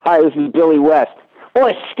Hi, this is Billy West.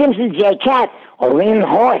 Or Stimson J. Cat. Or Lynn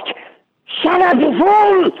Hort. Shut up, you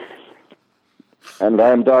fool! And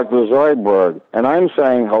I'm Dr. Zoidberg, and I'm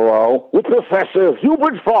saying hello with Professor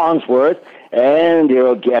Hubert Farnsworth and your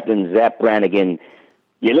old Captain Zap Brannigan.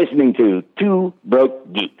 You're listening to Two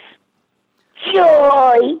Broke Geeks.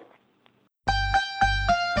 Joy!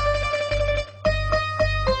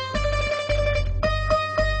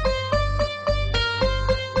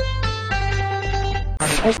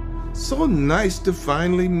 So nice to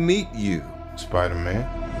finally meet you, Spider-Man.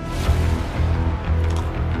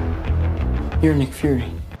 You're Nick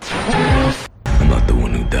Fury. I'm not the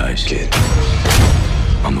one who dies, kid.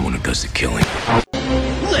 I'm the one who does the killing.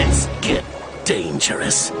 Let's get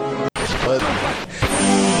dangerous.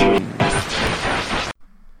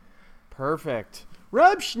 Perfect.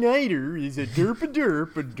 Rob Schneider is a derp.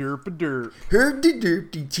 Herb the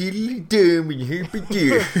derp, the tiddly dum, and herb the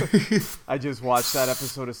derp. I just watched that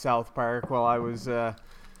episode of South Park while I was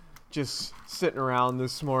just sitting around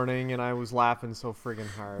this morning, and I was laughing so friggin'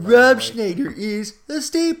 hard. Rob Schneider is a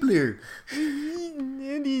stapler.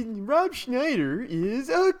 Rob Schneider is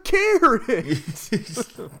a carrot.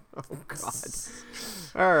 Oh, God.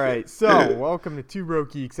 All right, so welcome to Two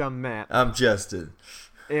Broke Geeks. I'm Matt. I'm Justin.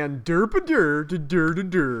 And derp-a-dur to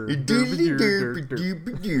dur-to-dur.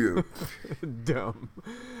 Diddly-derp-a-doop-a-doo. Dumb.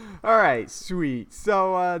 All right, sweet.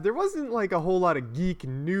 So there wasn't like a whole lot of geek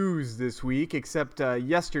news this week, except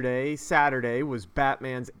yesterday, Saturday, was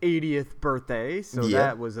Batman's 80th birthday. So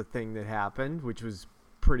that was a thing that happened, which was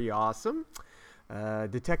pretty awesome.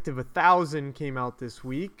 Detective 1000 came out this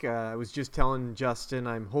week. I was just telling Justin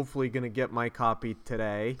I'm hopefully going to get my copy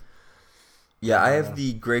today. Yeah, I have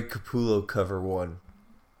the Greg Capullo cover one.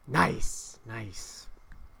 Nice.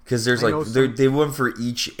 Because there's they went for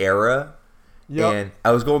each era. Yep. And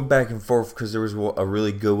I was going back and forth because there was a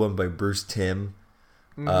really good one by Bruce Timm.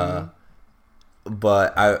 Mm-hmm.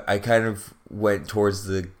 But I kind of went towards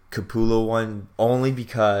the Capullo one only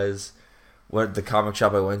because the comic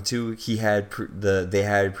shop I went to, they had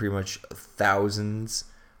pretty much thousands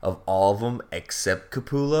of all of them except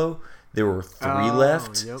Capullo. There were 3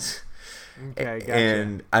 left. Yep. Okay, gotcha.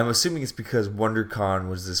 And I'm assuming it's because WonderCon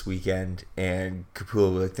was this weekend and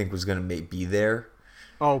Capullo, I think, was going to be there.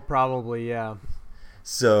 Oh, probably, yeah.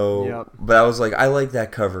 So, But I was like, I like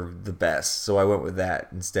that cover the best, so I went with that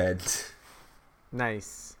instead.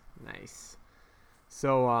 Nice.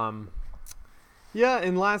 So, yeah,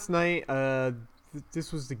 and last night,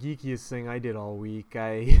 this was the geekiest thing I did all week.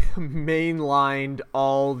 I mainlined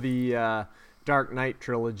all the Dark Knight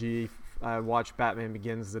trilogy. I watched Batman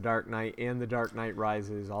Begins, The Dark Knight, and The Dark Knight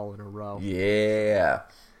Rises all in a row. Yeah.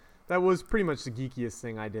 That was pretty much the geekiest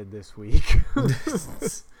thing I did this week.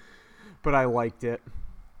 But I liked it.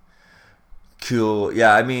 Cool.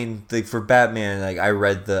 Yeah, I mean, for Batman, I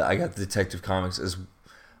got the Detective Comics as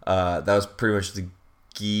that was pretty much the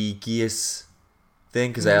geekiest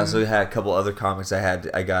thing because I also had a couple other comics.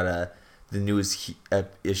 I got the newest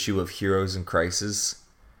issue of Heroes in Crisis,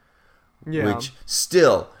 which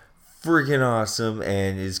still freaking awesome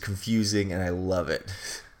and is confusing, and I love it.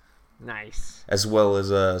 Nice. As well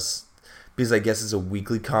as because I guess it's a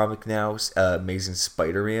weekly comic now, Amazing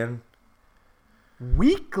Spider-Man.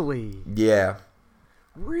 Weekly? Yeah.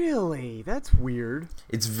 Really? That's weird.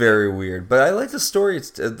 It's very weird, but I like the story.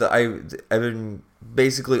 I've been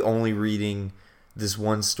basically only reading this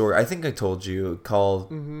one story. I think I told you, called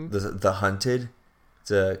the Hunted. It's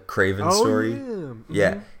a Craven story. Yeah. Mm-hmm.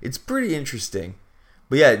 Yeah, it's pretty interesting.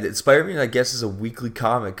 But yeah, Spider-Man, I guess, is a weekly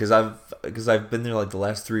comic because I've been there like the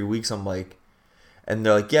last 3 weeks. I'm like, and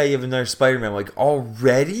they're like, yeah, you have another Spider-Man. I'm like,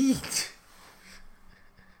 already?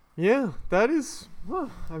 Yeah, that is.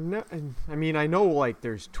 Well, I mean, I know like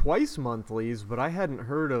there's twice monthlies, but I hadn't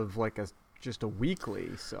heard of like just a weekly.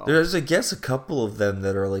 So there's, I guess, a couple of them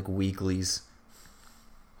that are like weeklies.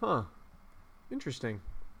 Huh. Interesting.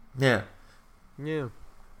 Yeah. Yeah.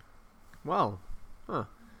 Wow. Huh.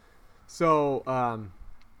 So,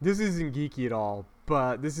 this isn't geeky at all,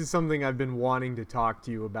 but this is something I've been wanting to talk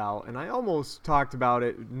to you about, and I almost talked about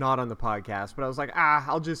it not on the podcast, but I was like,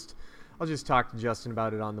 I'll just talk to Justin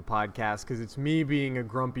about it on the podcast because it's me being a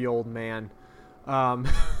grumpy old man.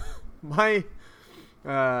 My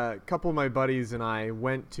couple of my buddies and I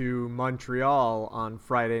went to Montreal on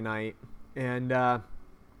Friday night, and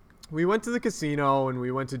we went to the casino and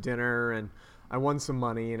we went to dinner, and I won some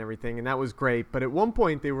money and everything, and that was great. But at one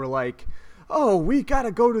point they were like, oh, we got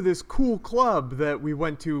to go to this cool club that we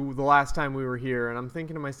went to the last time we were here. And I'm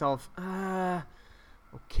thinking to myself,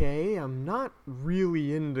 okay, I'm not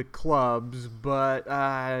really into clubs, but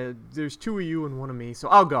there's 2 of you and 1 of me, so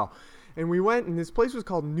I'll go. And we went, and this place was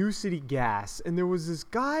called New City Gas. And there was this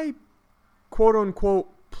guy, quote unquote,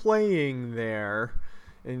 playing there.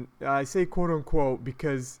 And I say quote unquote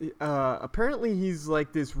because apparently he's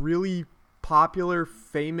like this really popular,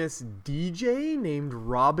 famous DJ named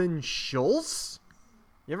Robin Schultz.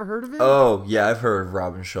 You ever heard of him? Oh, yeah, I've heard of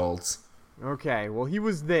Robin Schultz. Okay, well, he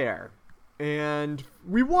was there. And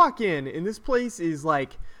we walk in, and this place is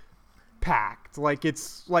like packed. Like,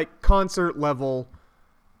 it's like concert level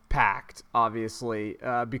packed, obviously,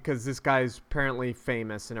 because this guy's apparently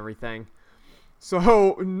famous and everything.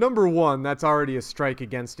 So, number one, that's already a strike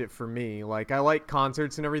against it for me. Like, I like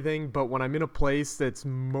concerts and everything, but when I'm in a place that's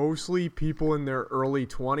mostly people in their early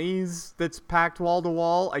 20s that's packed wall to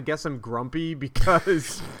wall, I guess I'm grumpy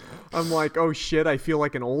because I'm like, oh shit, I feel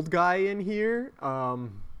like an old guy in here. So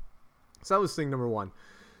that was thing number one.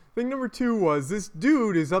 Thing number two was this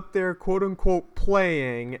dude is up there, quote unquote,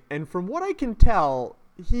 playing, and from what I can tell,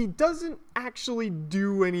 he doesn't actually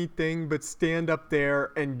do anything but stand up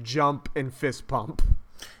there and jump and fist pump.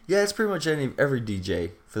 Yeah, it's pretty much every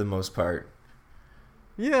DJ for the most part.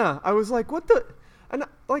 Yeah, I was like, what the... And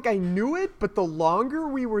like, I knew it, but the longer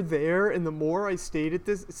we were there and the more I stared at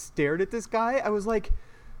this guy, I was like,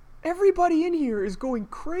 everybody in here is going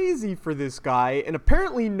crazy for this guy and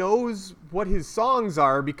apparently knows what his songs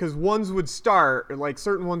are because ones would start, like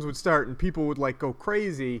certain ones would start and people would like go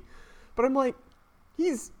crazy. But I'm like,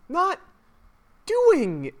 he's not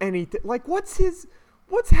doing anything. Like, what's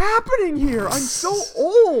happening here? I'm so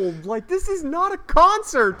old. Like, this is not a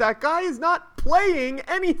concert. That guy is not playing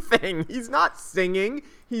anything. He's not singing.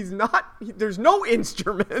 There's no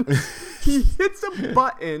instruments. He hits a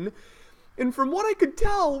button. And from what I could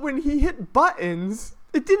tell, when he hit buttons,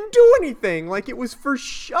 it didn't do anything. Like, it was for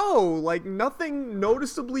show. Like, nothing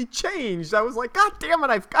noticeably changed. I was like, God damn it,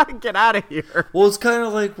 I've got to get out of here. Well, it's kind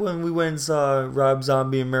of like when we went and saw Rob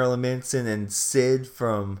Zombie and Marilyn Manson and Sid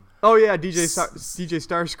from... Oh, yeah, DJ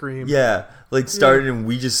Starscream. Yeah, like started and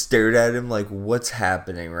we just stared at him like, what's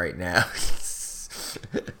happening right now?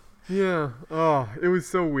 Yeah. Oh, it was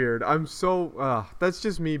so weird. That's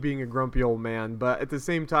just me being a grumpy old man. But at the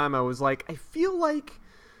same time, I was like, I feel like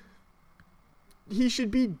he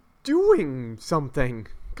should be doing something.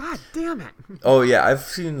 God damn it. Oh, yeah. I've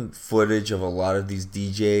seen footage of a lot of these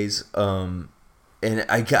DJs. And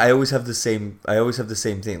I always have the same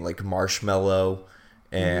thing, like Marshmello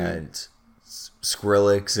and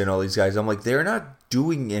Skrillex and all these guys. I'm like, they're not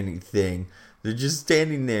doing anything. They're just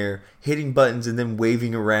standing there, hitting buttons and then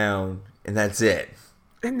waving around, and that's it.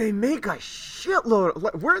 And they make a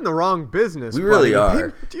shitload. We're in the wrong business. We really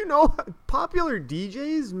are. Do you know popular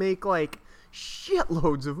DJs make like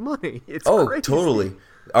shitloads of money? It's crazy. Totally.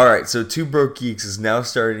 All right, so Two Broke Geeks is now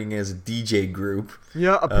starting as a DJ group.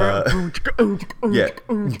 Yeah, apparently. Yeah.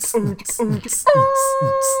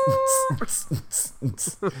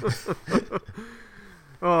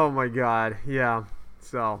 Oh my god. Yeah.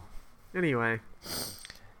 So, anyway.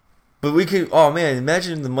 But we could. Oh man,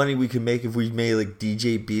 imagine the money we could make if we made like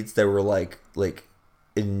DJ beats that were like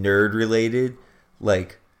nerd related,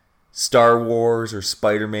 like Star Wars or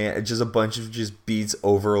Spider-Man. Just a bunch of just beats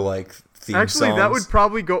over like theme songs. Actually, that would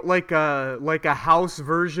probably go like a house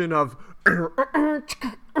version of.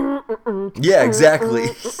 Yeah, exactly.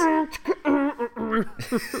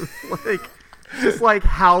 Like just like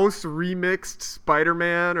house remixed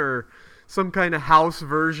Spider-Man or some kind of house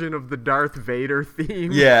version of the Darth Vader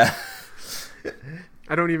theme. Yeah.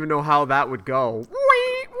 I don't even know how that would go.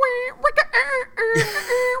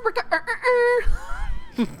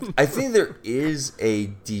 I think there is a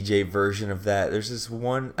DJ version of that. There's this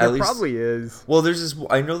one. There probably is. Well,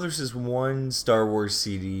 I know there's this one Star Wars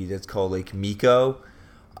CD that's called like Miko,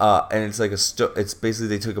 and it's like it's basically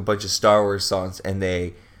they took a bunch of Star Wars songs and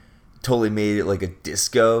they totally made it like a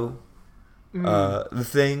disco, the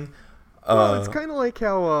thing. Well, it's kind of like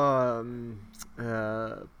how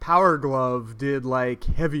Power Glove did like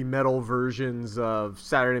heavy metal versions of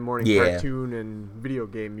Saturday morning cartoon and video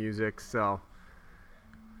game music. So.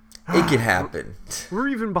 It can happen. We're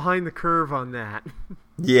even behind the curve on that.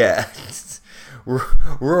 Yeah. We're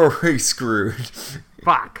already screwed.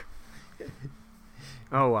 Fuck.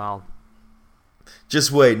 Oh well.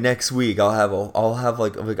 Just wait, next week I have a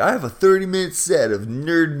 30-minute set of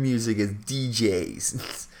nerd music as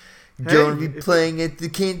DJs. Going to be playing at the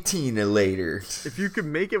cantina later. If you could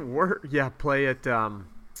make it work, yeah, play at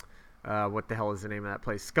what the hell is the name of that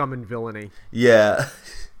place? Scum and Villainy. Yeah.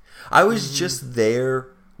 I was just there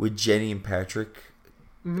with Jenny and Patrick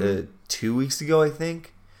 2 weeks ago, I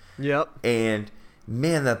think. Yep. And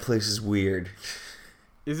man, that place is weird.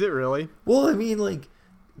 Is it really? Well, I mean, like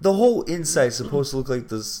the whole inside's supposed to look like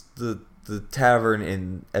the tavern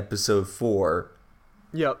in episode 4.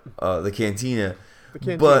 Yep. The cantina.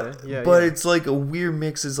 But it's like a weird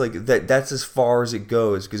mix. Is like that's as far as it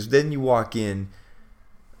goes, because then you walk in,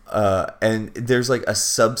 and there's like a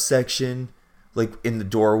subsection, like in the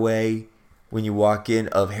doorway when you walk in,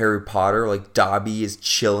 of Harry Potter. Like Dobby is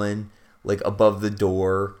chilling like above the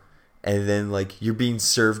door, and then like you're being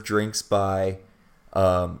served drinks by,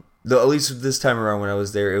 at least this time around when I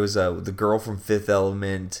was there, it was the girl from Fifth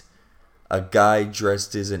Element, a guy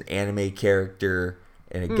dressed as an anime character,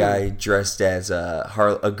 and a guy dressed as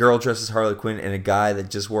a girl dressed as Harley Quinn, and a guy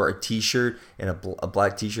that just wore a t-shirt and a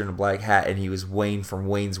black t-shirt and a black hat, and he was Wayne from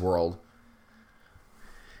Wayne's World.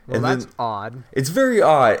 Well, and that's odd. It's very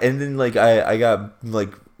odd. And then like I got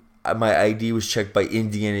like my ID was checked by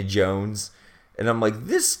Indiana Jones, and I'm like,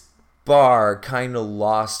 this bar kind of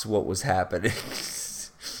lost what was happening.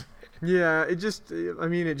 Yeah, it just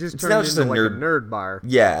turned into just like a nerd bar.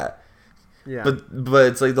 Yeah. Yeah. But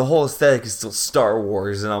it's like the whole aesthetic is still Star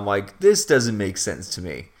Wars, and I'm like, this doesn't make sense to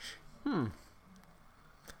me.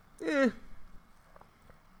 As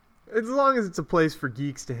long as it's a place for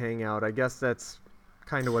geeks to hang out, I guess that's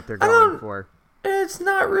kind of what they're going for. It's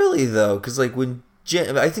not really, though, because like when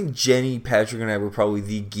I think Jenny, Patrick, and I were probably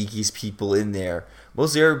the geekiest people in there.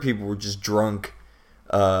 Most of the other people were just drunk,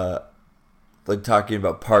 like talking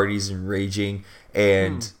about parties and raging,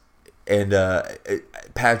 and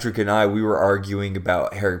Patrick and I, we were arguing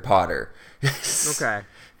about Harry Potter. Okay.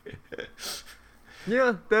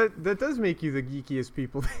 Yeah, that does make you the geekiest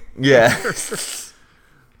people. Yeah.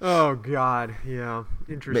 Oh God, yeah,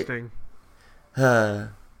 interesting. Yeah.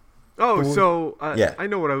 I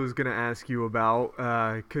know what I was gonna ask you about,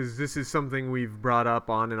 because this is something we've brought up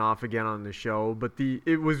on and off again on the show. But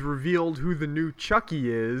it was revealed who the new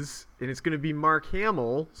Chucky is, and it's gonna be Mark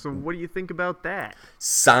Hamill. So what do you think about that?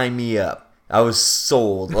 Sign me up. I was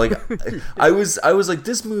sold. Like I was like,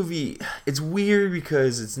 this movie, it's weird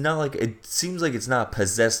because it's not like, it seems like it's not a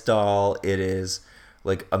possessed doll. It is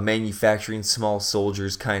like a manufacturing small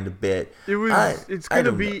soldiers kind of bit. It's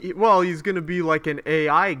gonna be know. He's gonna be like an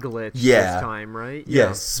AI glitch this time, right? Yeah,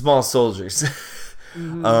 yes, small soldiers.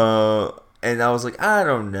 Mm-hmm. And I was like, I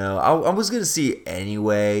don't know. I was gonna see it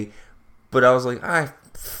anyway, but I was like, I'm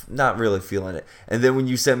not really feeling it. And then when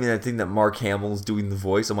you sent me that thing that Mark Hamill's doing the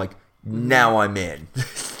voice, I'm like, now I'm in.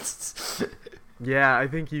 Yeah, I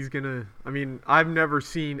think he's gonna. I mean, I've never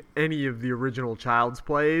seen any of the original Child's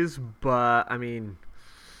Plays, but I mean.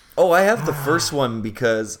 Oh, I have the first one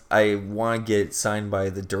because I want to get it signed by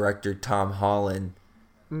the director Tom Holland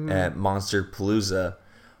at Monster Palooza.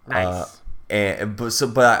 Nice.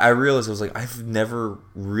 But I realized I was like, I've never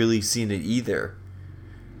really seen it either.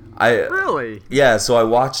 Really? Yeah, so I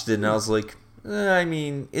watched it and I was like, I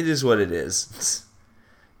mean, it is what it is.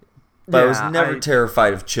 But I was never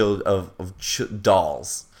terrified of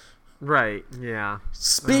dolls. Right. Yeah.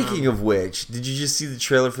 Speaking of which, did you just see the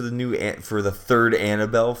trailer for the third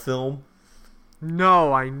Annabelle film?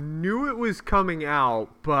 No, I knew it was coming out,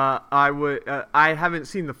 but I haven't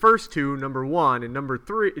seen the first two, number one, and number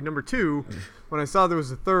two. When I saw there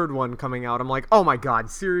was a third one coming out, I'm like, oh my God,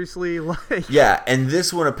 seriously? Like. Yeah, and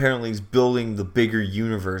this one apparently is building the bigger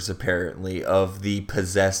universe apparently of the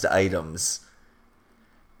possessed items.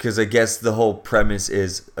 Because I guess the whole premise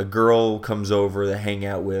is a girl comes over to hang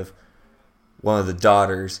out with one of the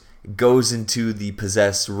daughters, goes into the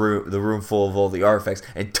possessed room, the room full of all the artifacts,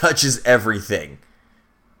 and touches everything.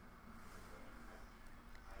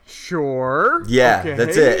 Sure. Yeah, okay.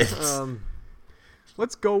 That's it.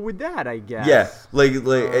 Let's go with that, I guess. Yeah, like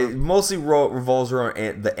it mostly revolves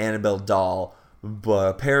around the Annabelle doll, but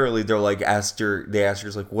apparently they ask her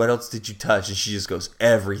like, what else did you touch? And she just goes,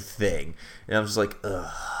 everything. And I'm just like,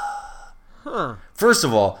 ugh. Huh. First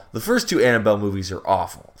of all, the first two Annabelle movies are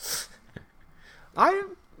awful.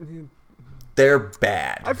 They're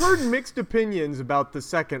bad. I've heard mixed opinions about the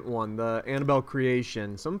second one, the Annabelle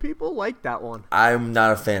Creation. Some people like that one. I'm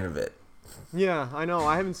not a fan of it. Yeah, I know.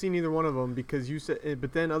 I haven't seen either one of them because you said,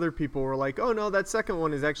 but then other people were like, "Oh no, that second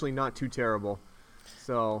one is actually not too terrible."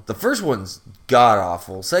 So the first one's god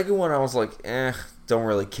awful. Second one, I was like, don't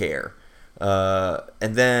really care. But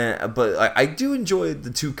I do enjoy the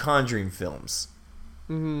two Conjuring films.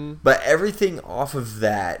 Mm-hmm. But everything off of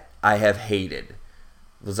that, I have hated.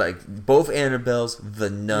 It was like both Annabelles, The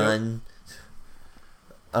Nun.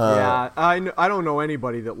 Yep. I don't know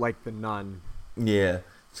anybody that liked The Nun. Yeah.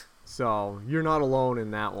 So you're not alone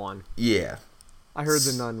in that one. Yeah. I heard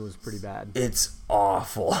The Nun was pretty bad. It's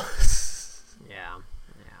awful. Yeah.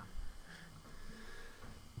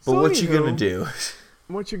 But what you gonna do?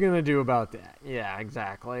 What you gonna do about that? Yeah,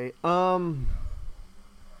 exactly.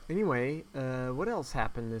 Anyway, what else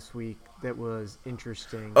happened this week? that was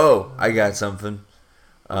interesting? Oh, I got something.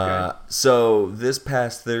 Okay. So this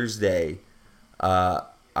past Thursday,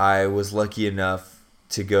 I was lucky enough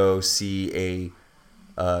to go see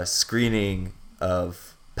a screening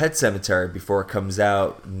of Pet Semetary before it comes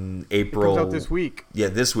out in April. It comes out this week. Yeah,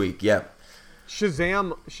 this week. Yeah.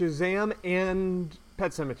 Shazam and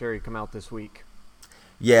Pet Semetary come out this week.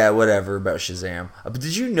 Yeah, whatever about Shazam. But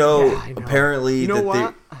did you know, apparently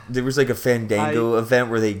that there was like a Fandango event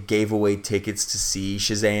where they gave away tickets to see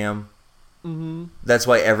Shazam? Mm-hmm. That's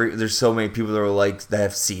why there's so many people that are like that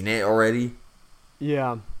have seen it already.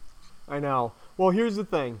 Yeah, I know. Well, here's the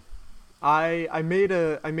thing. I made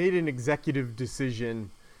an executive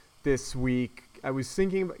decision this week. I was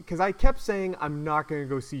thinking, because I kept saying I'm not going to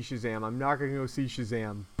go see Shazam. I'm not going to go see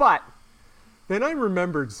Shazam. But then I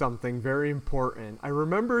remembered something very important. I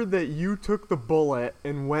remembered that you took the bullet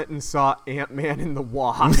and went and saw Ant-Man and the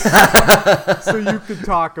Wasp so you could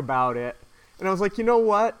talk about it. And I was like, you know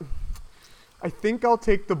what? I think I'll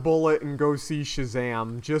take the bullet and go see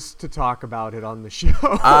Shazam just to talk about it on the show.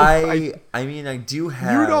 I mean, I do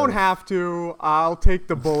have... You don't have to. I'll take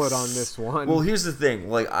the bullet on this one. Well, here's the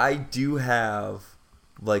thing. Like, I do have,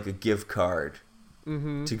 like, a gift card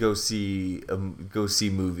to go see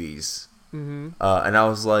movies. Mm-hmm. And I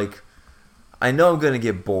was like, I know I'm going to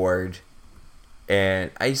get bored.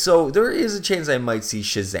 So there is a chance I might see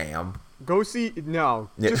Shazam.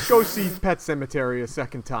 Just go see Pet Semetary a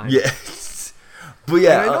second time. Yes. But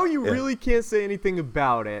yeah, and I know you really can't say anything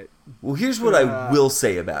about it. Well, here's what I will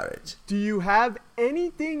say about it. Do you have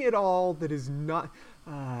anything at all that is not...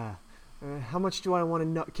 how much do I want to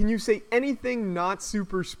know? Can you say anything not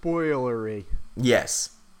super spoilery?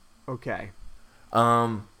 Yes. Okay.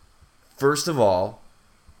 First of all,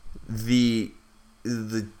 the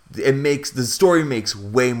story makes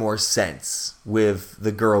way more sense with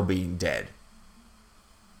the girl being dead.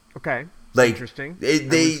 Okay. Like, interesting.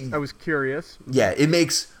 I was curious. Yeah, it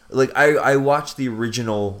makes, like, I watched the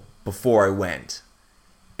original before I went,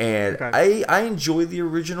 and I enjoy the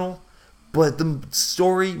original, but the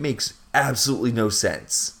story makes absolutely no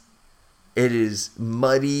sense. It is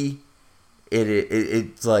muddy.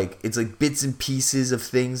 It's like bits and pieces of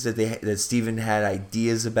things that Steven had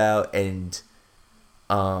ideas about, and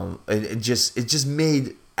it just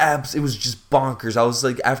made it was just bonkers. I was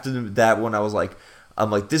like, after that one, I'm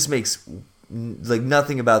like, this makes, like,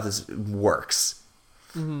 nothing about this works.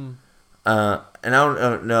 Mm-hmm. And I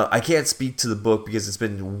don't know. I can't speak to the book because it's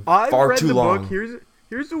been far too long. I've read the book.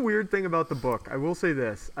 Here's the weird thing about the book. I will say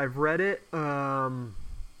this. I've read it.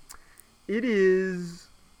 It is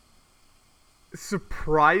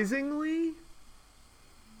surprisingly...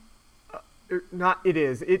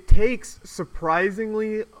 It takes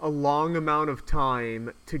surprisingly a long amount of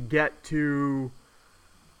time to get to...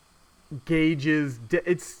 Gage's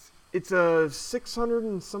it's a 600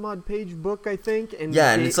 and some odd page book, I think, and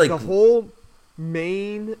and it's like the whole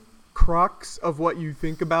main crux of what you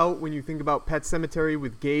think about when you think about Pet Semetary,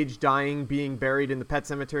 with Gage dying, being buried in the Pet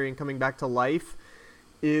Cemetery and coming back to life,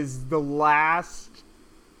 is the last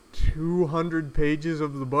 200 pages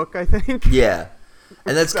of the book, I think. Yeah,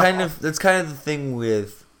 and that's kind of the thing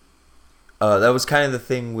with that was kind of the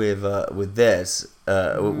thing with this.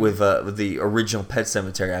 With the original Pet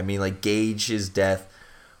Semetary. I mean, like, Gage's death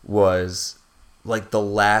was like the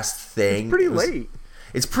last thing. It's pretty late.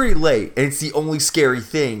 It's pretty late, and it's the only scary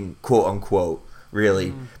thing, quote unquote,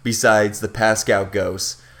 really, besides the Pascal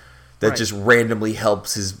ghost that just randomly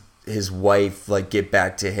helps his wife, like, get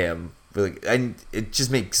back to him. Like, and it just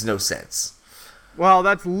makes no sense. Well,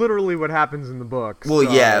 that's literally what happens in the book. Well,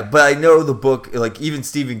 so. Yeah, but I know the book, like, even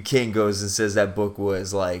Stephen King goes and says that book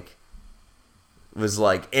was like,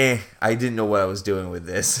 I didn't know what I was doing with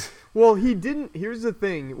this. Well, he didn't. Here's the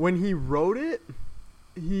thing. When he wrote it,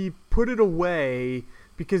 he put it away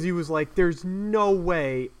because he was like, there's no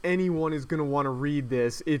way anyone is going to want to read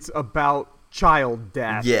this. It's about child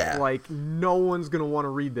death. Yeah. Like, no one's going to want to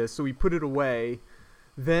read this. So he put it away.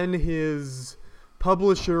 Then his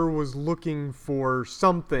publisher was looking for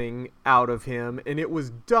something out of him, and it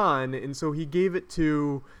was done. And so he gave it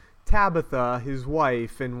to Tabitha, his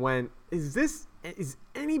wife, and went, is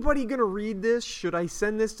anybody going to read this? Should I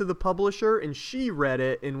send this to the publisher? And she read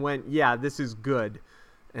it and went, yeah, this is good.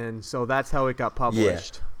 And so that's how it got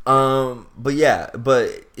published. Yeah. But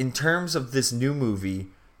in terms of this new movie,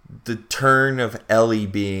 the turn of Ellie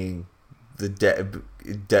being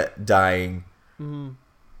the dying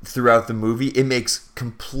throughout the movie, it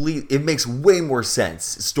makes way more sense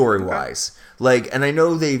story-wise. Okay. Like, and I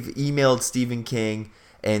know they've emailed Stephen King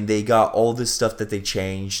and they got all this stuff that they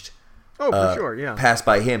changed. Oh, for sure, yeah. Passed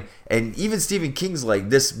by him. And even Stephen King's like,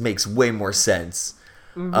 this makes way more sense.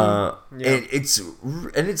 And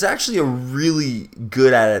it's actually a really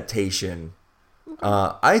good adaptation.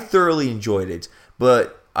 I thoroughly enjoyed it,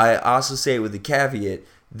 but I also say it with the caveat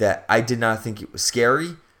that I did not think it was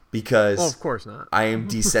scary because of course not. I am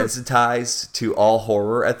desensitized to all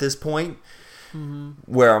horror at this point,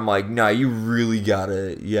 where I'm like, nah, you really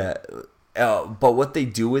gotta, but what they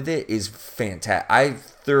do with it is fantastic. I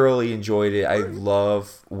thoroughly enjoyed it. I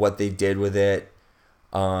love what they did with it.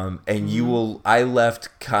 I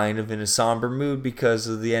left kind of in a somber mood because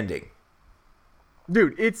of the ending.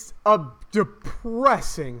 Dude, it's a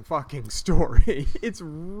depressing fucking story. It's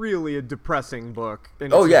really a depressing book.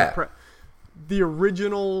 And the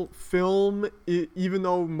original film, even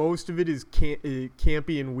though most of it is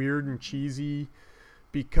campy and weird and cheesy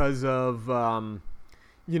because of,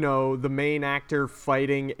 the main actor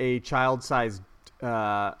fighting a child-sized,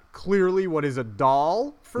 clearly what is a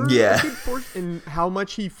doll for a good portion, and how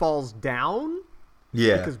much he falls down.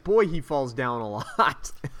 Yeah. Because, boy, he falls down a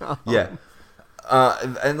lot. Yeah.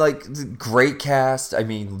 And like great cast. I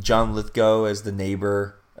mean, John Lithgow as the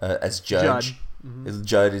neighbor, as Judge.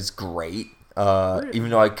 Judd is great. Even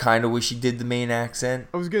though I kind of wish he did the main accent.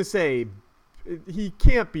 I was gonna say he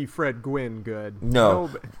can't be Fred Gwynn good. No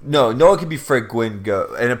one can be Fred Gwynn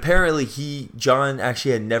good. And apparently John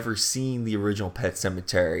actually had never seen the original Pet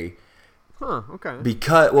Semetary. Huh. Okay.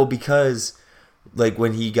 Because like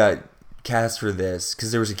when he got cast for this,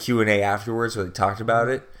 because there was a Q&A afterwards where they talked about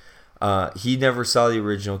it. He never saw the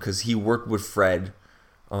original because he worked with Fred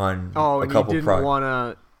on a couple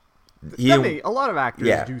projects. A lot of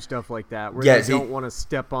actors do stuff like that where they don't want to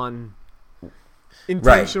step on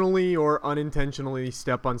intentionally or unintentionally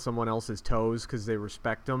step on someone else's toes because they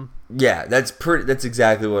respect them. Yeah, that's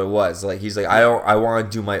exactly what it was. Like he's like, I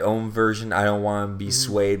want to do my own version. I don't want to be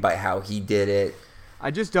swayed by how he did it. I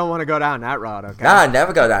just don't want to go down that road. Okay. Nah,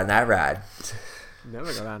 never go down that road.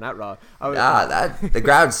 Never go down that road. The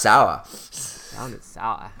ground's sour. Ground is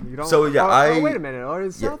sour. You don't. So yeah, wait a minute. Or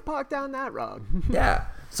is South Park down that road? Yeah.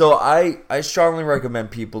 So I strongly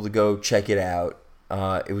recommend people to go check it out.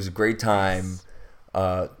 It was a great time.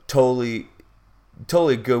 Totally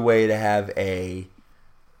a good way to have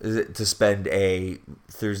to spend a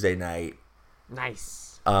Thursday night.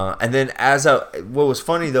 Nice. And then what was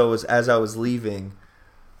funny though was as I was leaving,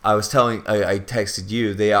 I texted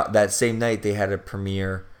you. That same night they had a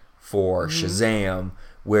premiere for Shazam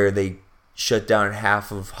where they shut down half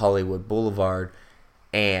of Hollywood Boulevard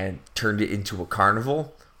and turned it into a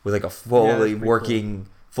carnival with like a fully working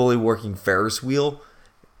Ferris wheel.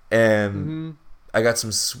 And I got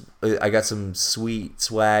some sweet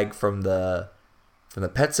swag from the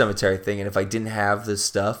Pet Semetary thing. And if I didn't have this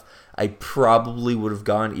stuff, I probably would have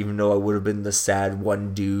gone, even though I would have been the sad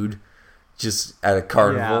one dude. Just at a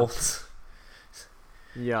carnival.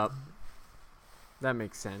 Yep. That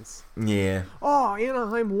makes sense. Yeah. Oh,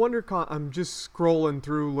 Anaheim WonderCon. I'm just scrolling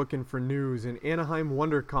through looking for news, and Anaheim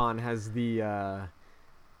WonderCon has the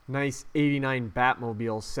nice 89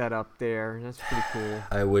 Batmobile set up there. That's pretty cool.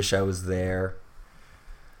 I wish I was there.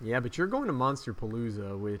 Yeah, but you're going to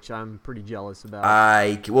Monsterpalooza, which I'm pretty jealous about.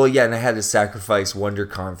 And I had to sacrifice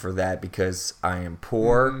WonderCon for that because I am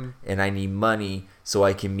poor and I need money so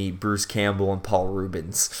I can meet Bruce Campbell and Paul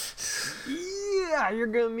Rubens. Yeah, you're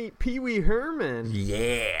gonna meet Pee Wee Herman.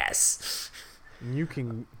 Yes. And you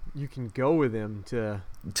can go with him to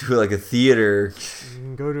like a theater. You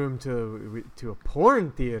can go to him to a porn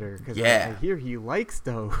theater because I hear he likes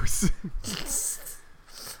those.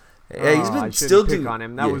 Yeah, he's been still doing on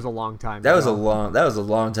him. That was a long time. That was a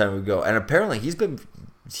long time ago, and apparently he's been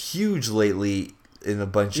huge lately in a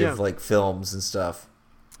bunch of like films and stuff.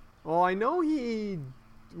 Well, I know he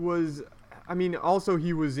was. I mean, also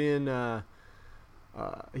he was in.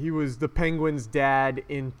 He was the Penguin's dad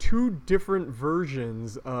in two different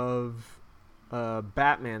versions of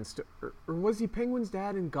Batman. Or was he Penguin's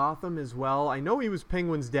dad in Gotham as well? I know he was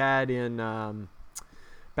Penguin's dad in.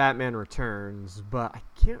 Batman Returns, but I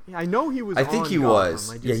can't. I know he was. I think he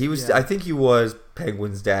was. He was. I think he was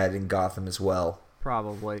Penguin's dad in Gotham as well.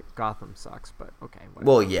 Probably. Gotham sucks, but okay. Whatever.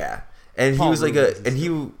 Well, yeah, and he was like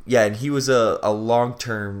he was a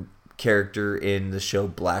long-term character in the show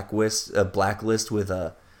Blacklist with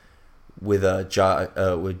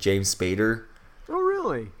James Spader. Oh,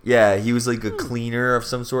 really? Yeah, he was like a cleaner of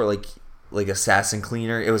some sort, like assassin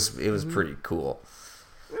cleaner. It was pretty cool.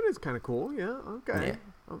 That is kind of cool. Yeah. Okay. Yeah.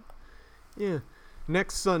 Yeah.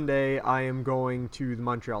 Next Sunday, I am going to the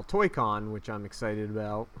Montreal Toy Con, which I'm excited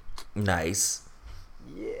about. Nice.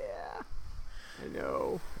 Yeah. I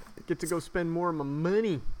know. I get to go spend more of my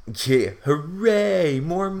money. Yeah. Hooray.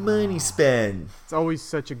 More money spent. It's always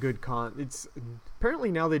such a good con.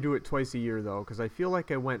 Apparently now they do it twice a year, though, because I feel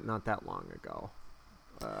like I went not that long ago.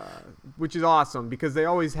 Which is awesome, because they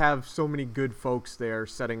always have so many good folks there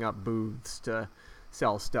setting up booths to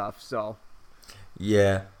sell stuff, so...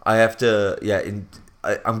 Yeah, I have to... Yeah,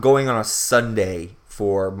 I'm going on a Sunday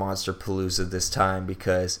for Monster Palooza this time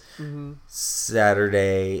because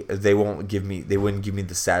Saturday they wouldn't give me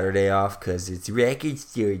the Saturday off because it's record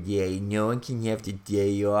store day. No one can have the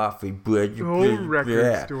day off.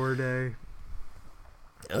 Record store day.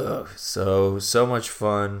 Ugh, so much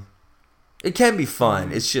fun. It can be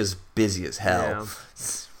fun. It's just busy as hell.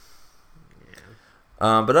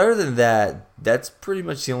 Yeah. But other than that, that's pretty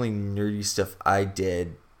much the only nerdy stuff I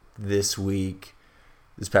did this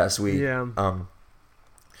past week. Yeah.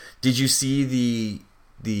 Did you see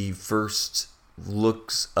the first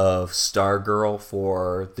looks of Stargirl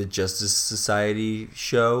for the Justice Society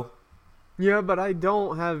show? Yeah, but I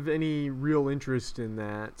don't have any real interest in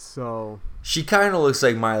that, so... She kind of looks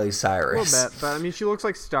like Miley Cyrus. A little bit, but I mean, she looks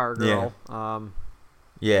like Stargirl. Yeah.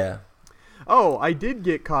 Yeah. Oh, I did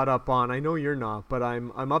get caught up on, I know you're not, but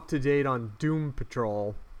I'm up to date on Doom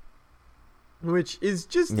Patrol, which is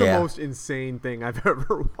just the most insane thing I've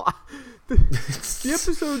ever watched. The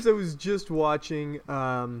episodes I was just watching,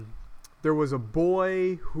 there was a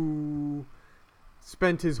boy who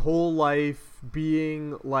spent his whole life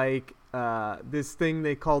being like this thing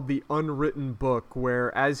they called the unwritten book,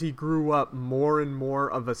 where as he grew up, more and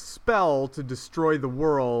more of a spell to destroy the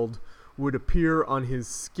world would appear on his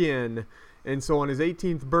skin. And so on his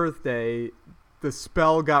 18th birthday, the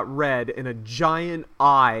spell got read and a giant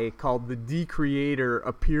eye called the Decreator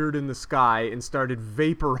appeared in the sky and started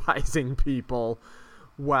vaporizing people,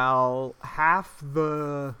 while half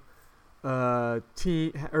the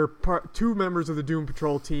team, or two members of the Doom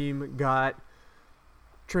Patrol team, got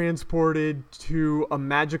transported to a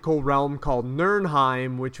magical realm called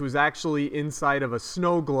Nirnheim, which was actually inside of a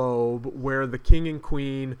snow globe where the king and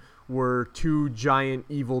queen were two giant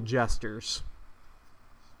evil jesters.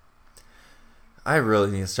 I really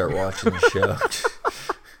need to start watching the show.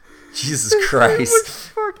 Jesus Christ. It was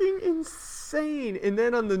fucking insane. And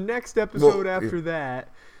then on the next episode after that,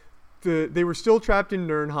 they were still trapped in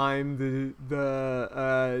Nirnheim.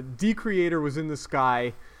 The Decreator was in the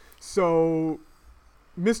sky. So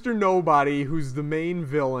Mr. Nobody, who's the main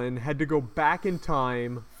villain, had to go back in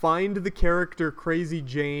time, find the character Crazy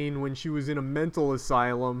Jane when she was in a mental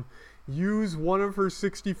asylum, use one of her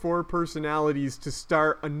 64 personalities to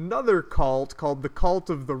start another cult called the Cult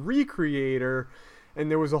of the Recreator,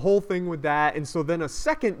 and there was a whole thing with that. And so then a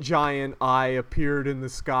second giant eye appeared in the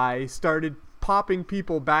sky, started popping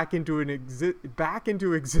people back into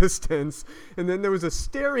existence, and then there was a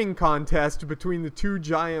staring contest between the two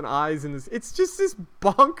giant eyes, and it's just this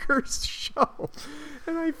bonkers show.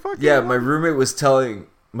 And I fucking my roommate was telling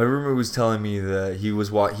me that he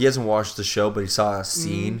hasn't watched the show, but he saw a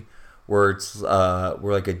scene where it's where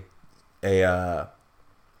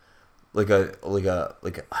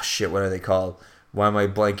shit, what are they called? Why am I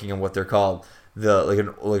blanking on what they're called? Like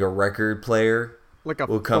a record player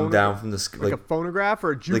will come down from the sky, like a phonograph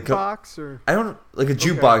or a jukebox, or I don't know, like a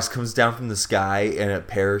jukebox comes down from the sky and a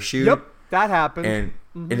parachute. Yep, that happened.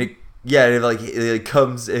 And it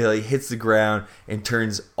comes, it hits the ground and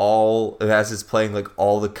turns as it's playing, like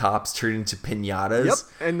all the cops turn into piñatas. Yep,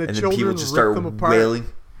 and the children people just start them apart. wailing.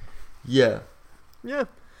 Yeah.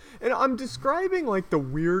 And I'm describing like the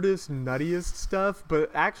weirdest, nuttiest stuff,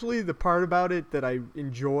 but actually the part about it that I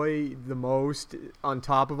enjoy the most on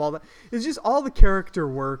top of all that is just all the character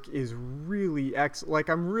work is really like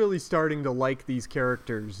I'm really starting to like these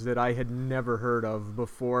characters that I had never heard of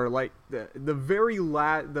before. Like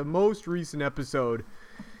the most recent episode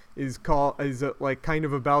is like kind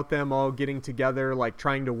of about them all getting together, like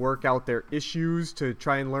trying to work out their issues to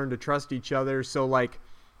try and learn to trust each other. So like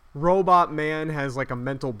Robot Man has like a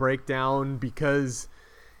mental breakdown because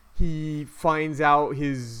he finds out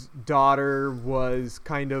his daughter was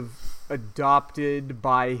kind of adopted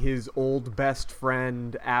by his old best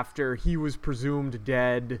friend after he was presumed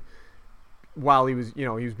dead while he was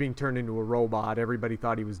being turned into a robot. Everybody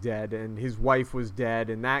thought he was dead, and his wife was dead,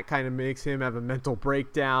 and that kind of makes him have a mental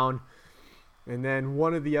breakdown. And then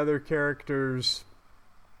one of the other characters,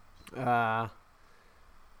 Elasta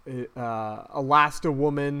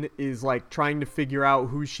Woman, is like trying to figure out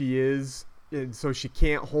who she is, and so she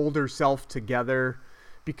can't hold herself together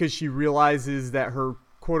because she realizes that her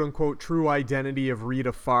quote-unquote true identity of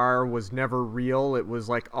Rita Farr was never real. It was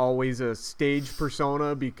like always a stage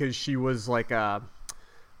persona because she was like a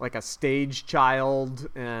stage child.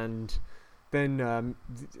 And then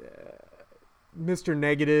Mr.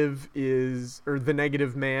 Negative or the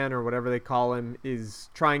Negative Man or whatever they call him, is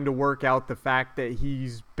trying to work out the fact that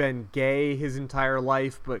he's been gay his entire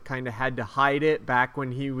life, but kind of had to hide it back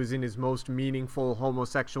when he was in his most meaningful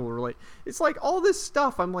homosexual relate. It's like all this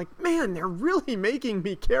stuff. I'm like, man, they're really making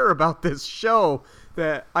me care about this show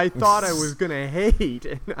that I thought I was going to hate.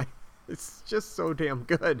 And it's just so damn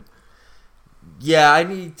good. Yeah, I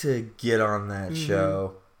need to get on that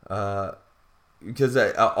show. Because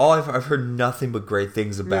I've heard nothing but great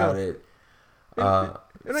things about it. I'll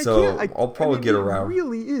probably get around. It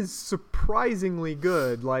really is surprisingly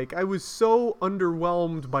good. Like, I was so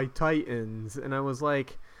underwhelmed by Titans, and I was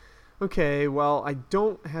like, okay, well, I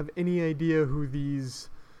don't have any idea who these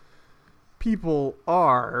people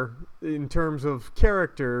are in terms of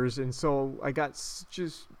characters, and so I got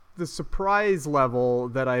just the surprise level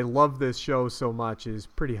that I love this show so much is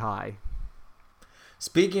pretty high.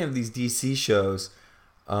 Speaking of these DC shows,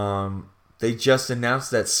 they just announced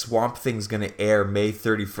that Swamp Thing's going to air May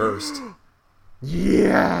 31st.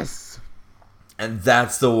 Yes! And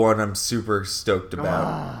that's the one I'm super stoked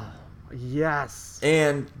about. Yes.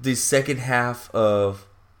 And the second half of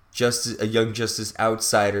Young Justice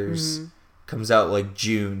Outsiders comes out like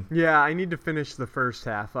June. Yeah, I need to finish the first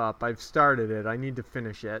half up. I've started it. I need to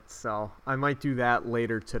finish it, so I might do that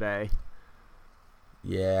later today.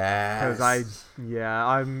 Yeah, because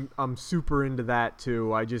I'm super into that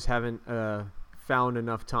too. I just haven't found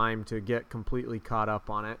enough time to get completely caught up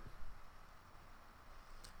on it.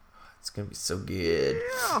 It's gonna be so good.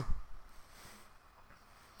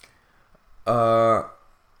 Yeah.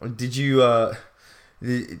 Did you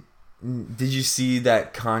see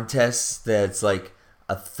that contest that's like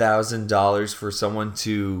 $1,000 for someone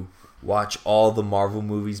to watch all the Marvel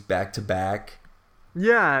movies back to back?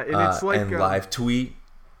 Yeah, and it's like and live tweet.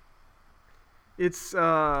 It's you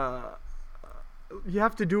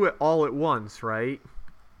have to do it all at once, right?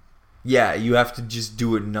 Yeah, you have to just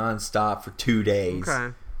do it nonstop for 2 days.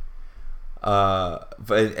 Okay.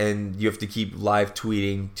 And you have to keep live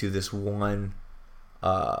tweeting to this one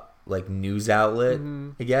like news outlet,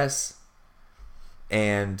 I guess.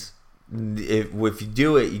 And if you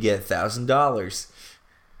do it, you get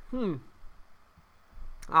 $1,000.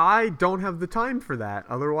 I don't have the time for that.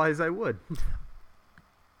 Otherwise, I would.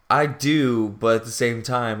 I do, but at the same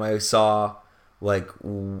time, I saw like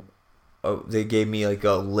they gave me like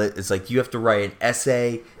it's like you have to write an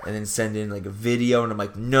essay and then send in like a video, and I'm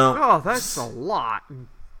like, no. Oh, that's a lot.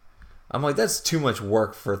 I'm like, that's too much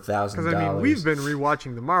work for $1,000. Because I mean, we've been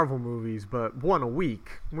rewatching the Marvel movies, but one a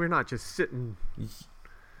week. We're not just sitting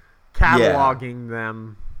cataloging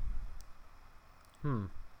them.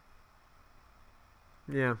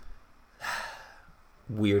 Yeah.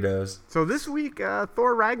 Weirdos. So this week,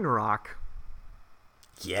 Thor Ragnarok.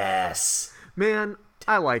 Yes. Man,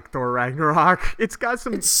 I like Thor Ragnarok. It's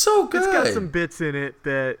so good. It's got some bits in it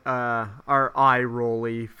that are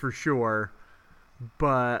eye-rolly for sure,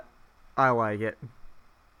 but I like it.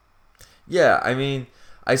 Yeah, I mean,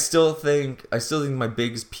 I still think my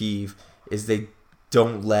biggest peeve is they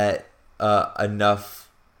don't let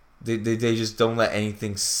enough. They just don't let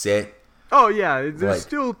anything sit. Oh yeah, there's like,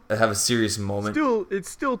 still have a serious moment. It's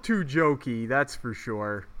still too jokey, that's for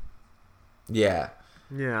sure. Yeah.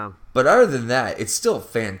 Yeah. But other than that, it's still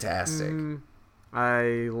fantastic.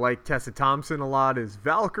 I like Tessa Thompson a lot as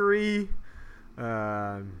Valkyrie.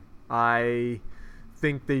 I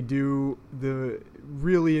think they do the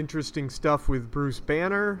really interesting stuff with Bruce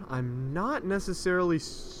Banner. I'm not necessarily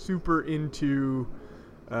super into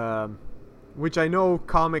which I know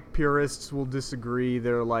comic purists will disagree.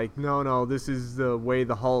 They're like, no, this is the way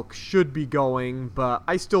the Hulk should be going, but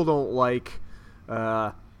I still don't like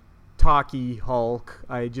talky Hulk.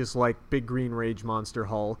 I just like big green rage monster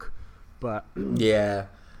Hulk. But yeah.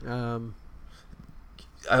 I'm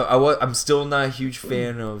still not a huge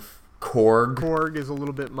fan of Korg. Korg is a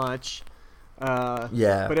little bit much.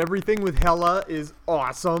 Yeah. But everything with Hela is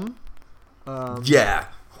awesome. Yeah.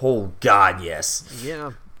 Oh, God, yes.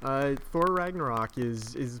 Yeah. Thor Ragnarok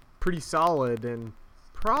is pretty solid and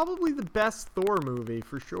probably the best Thor movie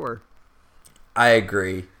for sure. I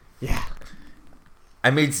agree. Yeah. I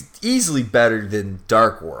mean, it's easily better than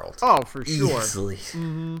Dark World. Oh, for sure. Easily.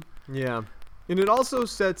 Mm-hmm. Yeah. And it also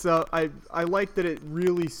sets up, I like that it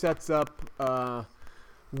really sets up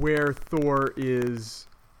where Thor is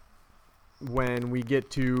when we get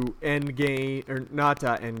to Endgame, or not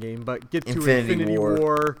Endgame, but get to Infinity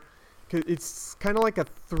War. It's kind of like a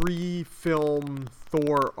 3-film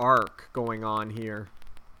Thor arc going on here.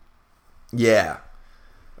 Yeah.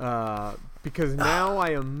 Because now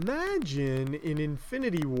I imagine in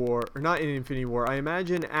Infinity War, or not in Infinity War, I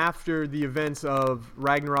imagine after the events of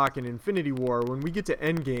Ragnarok and Infinity War, when we get to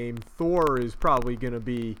Endgame, Thor is probably going to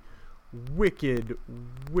be wicked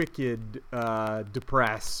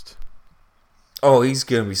depressed. Oh, he's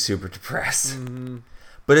going to be super depressed. Mm-hmm.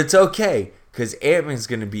 But it's okay, because Ant-Man's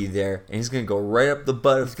going to be there, and he's going to go right up the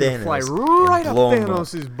butt of Thanos. Fly right up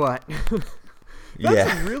Thanos' butt.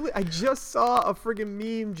 I just saw a friggin'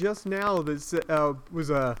 meme just now that was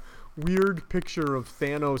a weird picture of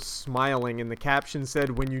Thanos smiling, and the caption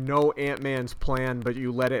said, "When you know Ant-Man's plan, but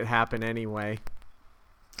you let it happen anyway."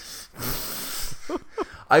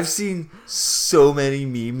 I've seen so many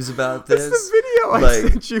memes about this. That's the video I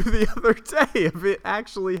sent you the other day of it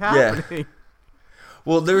actually happening. Yeah.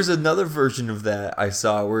 Well, there's another version of that I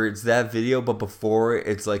saw where it's that video, but before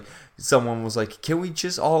it's like someone was like, "Can we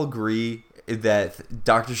just all agree that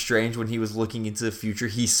Doctor Strange, when he was looking into the future,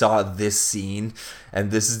 he saw this scene, and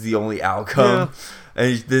this is the only outcome?" Yeah.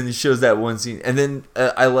 And then he shows that one scene, and then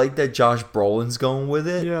I like that Josh Brolin's going with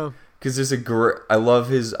it. Yeah. Because there's I love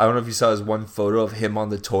his. I don't know if you saw his one photo of him on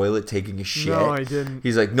the toilet taking a shit. No, I didn't.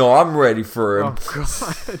 He's like, "No, I'm ready for him." Oh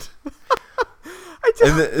God.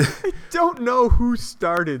 I don't know who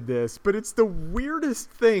started this, but it's the weirdest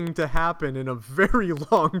thing to happen in a very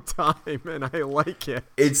long time, and I like it.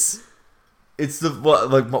 It's the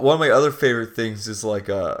like one of my other favorite things is like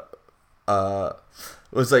it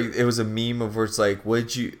was a meme of where it's like,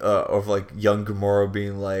 would you of like young Gamora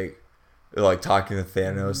being like talking to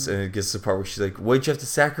Thanos, and it gets to the part where she's like, "What'd you have to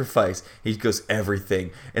sacrifice?" He goes,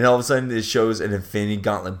 "Everything," and all of a sudden it shows an Infinity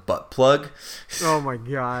Gauntlet butt plug. Oh my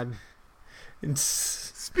God.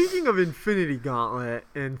 Speaking of Infinity Gauntlet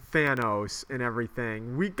and Thanos and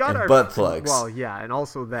everything, we got our butt plugs. Well, yeah, and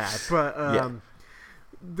also that, but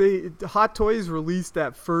the Hot Toys released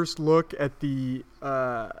that first look at the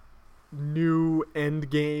new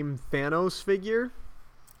Endgame Thanos figure.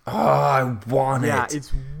 Oh, I want it. Yeah,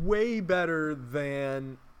 it's way better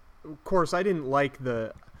than. Of course, I didn't like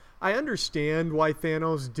the. I understand why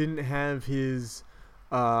Thanos didn't have his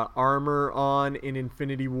armor on in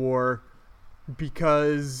Infinity War,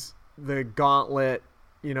 because the gauntlet,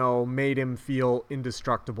 made him feel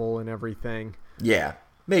indestructible and everything. Yeah,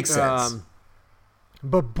 makes sense.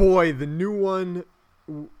 But boy, the new one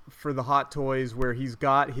for the Hot Toys, where he's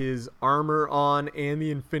got his armor on and the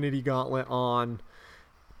Infinity Gauntlet on.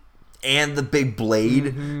 And the big blade.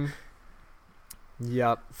 Mm-hmm.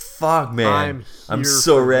 Yep. Fuck, man. I'm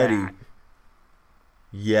so ready. That.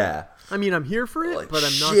 Yeah. I mean, I'm here for it, like, but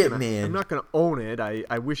I'm not gonna own it.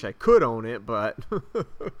 I wish I could own it, but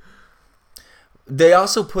they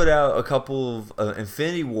also put out a couple of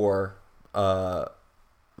Infinity War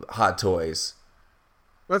Hot Toys.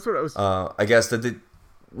 That's what I was. I guess that the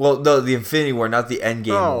Infinity War, not the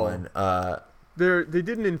Endgame one. They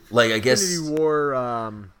did an Infinity War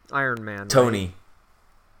Iron Man. Tony. Right?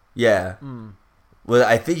 Yeah. Well,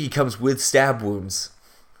 I think he comes with stab wounds.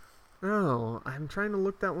 Oh, I'm trying to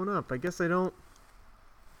look that one up. I guess I don't.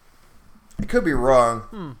 I could be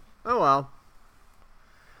wrong. Oh well.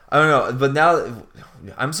 I don't know, but now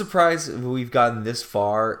I'm surprised we've gotten this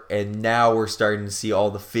far, and now we're starting to see all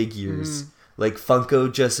the figures. Like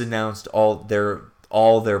Funko just announced all their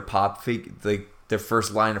pop their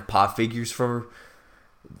first line of pop figures from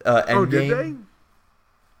Endgame. Oh, did they?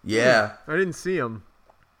 Yeah. I didn't see them.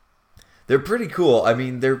 They're pretty cool. I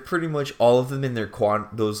mean, they're pretty much all of them in their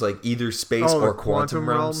those like either space or quantum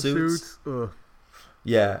realm suits. Ugh.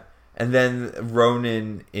 Yeah, and then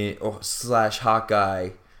Ronin /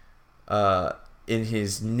 Hawkeye in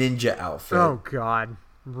his ninja outfit. Oh God,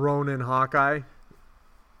 Ronin Hawkeye.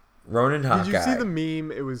 Ronin Hawkeye. Did you see the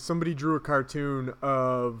meme? It was somebody drew a cartoon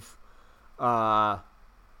of Hawkeye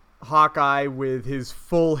with his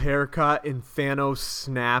full haircut, and Thanos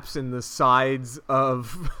snaps in the sides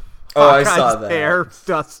of Hawkeye's I saw that. hair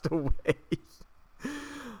dust away.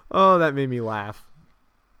 Oh, that made me laugh.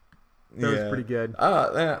 That was pretty good.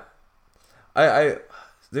 Yeah.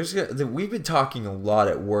 We've been talking a lot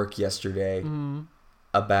at work yesterday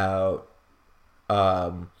about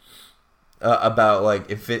like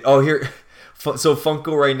if it. Oh, here. So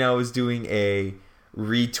Funko right now is doing a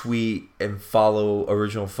retweet and follow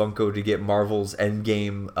original Funko to get Marvel's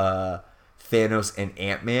Endgame Thanos and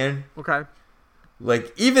Ant-Man. Okay.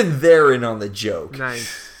 Like, even they're in on the joke.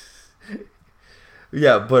 Nice.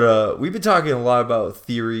 Yeah, but we've been talking a lot about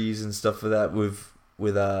theories and stuff for that with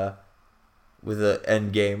the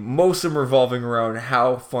Endgame. Most of them revolving around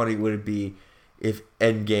how funny would it be if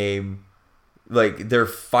Endgame, like their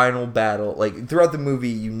final battle, like throughout the movie,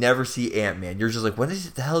 you never see Ant-Man. You're just like, when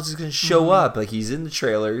is the hell is he going to show up? Like, he's in the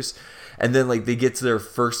trailers, And then like they get to their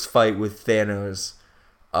first fight with Thanos,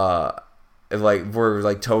 and like where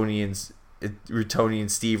like Tony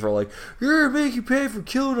and Steve are like, "You're gonna make you pay for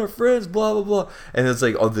killing our friends," blah blah blah. And it's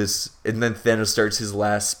like all this, and then Thanos starts his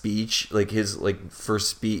last speech, like his like first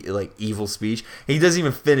speech, like evil speech. And he doesn't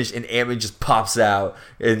even finish, and Ant-Man just pops out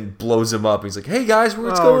and blows him up. He's like, "Hey guys,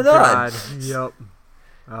 what's going on?" Yep.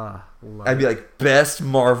 I'd be like, best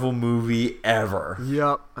Marvel movie ever.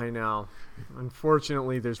 Yep, I know.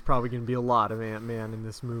 Unfortunately, there's probably gonna be a lot of Ant-Man in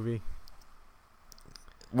this movie.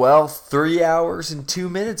 Well, 3 hours and 2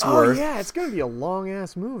 minutes worth. Oh, yeah, it's going to be a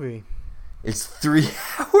long-ass movie. It's 3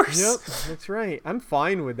 hours? Yep, that's right. I'm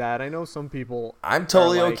fine with that. I know some people... I'm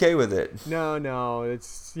totally okay with it. No, it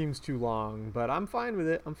seems too long, but I'm fine with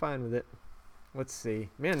it. Let's see.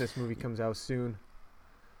 Man, this movie comes out soon.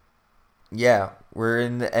 Yeah, we're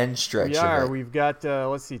in the end stretch of it. We've got,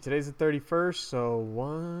 let's see, today's the 31st, so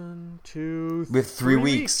 1, 2, we have 3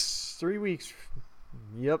 weeks. 3 weeks.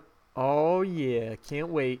 Yep. Oh yeah, can't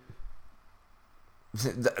wait.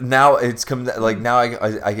 Now it's come like now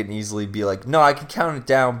I can easily be like, no, I can count it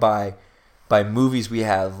down by movies we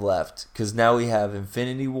have left, because now we have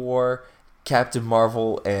Infinity War, Captain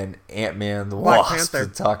Marvel, and Ant-Man the Wasp to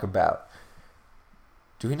talk about.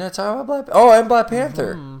 Do we not talk about Black Panther? Oh, and Black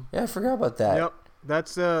Panther. Yeah, I forgot about that. Yep,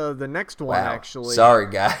 that's the next one actually. Sorry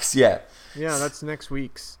guys. Yeah, that's next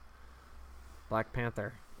week's Black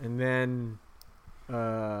Panther, and then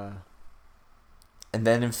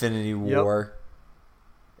Infinity War,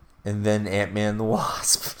 and then Ant-Man the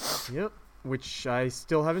Wasp. Yep, which I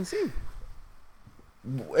still haven't seen.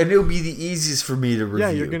 And it'll be the easiest for me to review.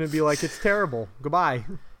 Yeah, you're going to be like, it's terrible. Goodbye.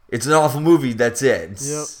 It's an awful movie, that's it.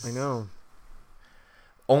 Yep, I know.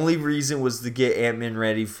 Only reason was to get Ant-Man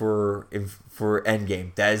ready for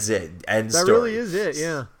Endgame. That is it. End story. That really is it,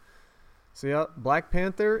 yeah. So yeah, Black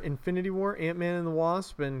Panther, Infinity War, Ant-Man and the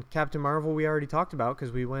Wasp, and Captain Marvel we already talked about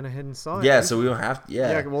because we went ahead and saw it. Yeah, so we don't have to.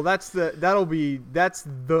 Yeah. Well, that's the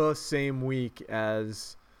same week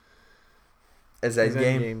as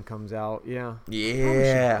Endgame comes out. Yeah. Yeah. I probably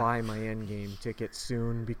should buy my Endgame ticket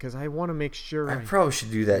soon because I want to make sure. I probably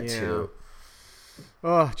should do that too.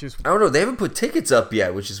 I don't know. They haven't put tickets up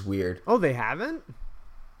yet, which is weird. Oh, they haven't?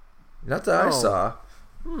 Not that I saw.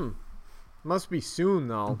 Must be soon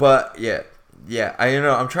though. But yeah, I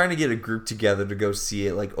know. I'm trying to get a group together to go see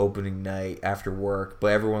it like opening night after work.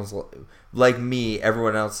 But everyone's like me.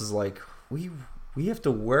 Everyone else is like, we have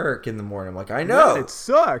to work in the morning. I'm like, I know. Yeah, it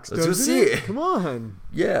sucks. Let's go see it. Come on.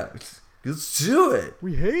 Yeah, let's do it.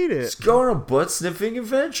 We hate it. Let's go on a butt sniffing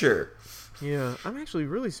adventure. Yeah, I'm actually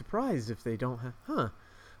really surprised if they don't have.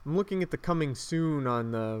 I'm looking at the coming soon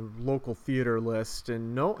on the local theater list,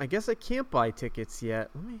 and no, I guess I can't buy tickets yet.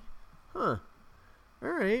 All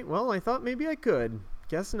right, well, I thought maybe I could.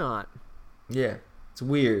 Guess not. Yeah, it's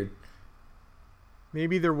weird.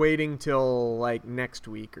 Maybe they're waiting till, like, next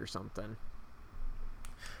week or something.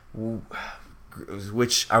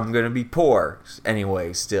 Which I'm going to be poor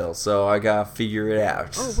anyway still, so I got to figure it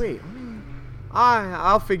out. Oh, wait.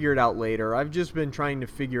 I'll figure it out later. I've just been trying to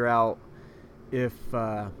figure out if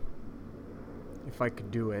I could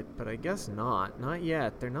do it, but I guess not. Not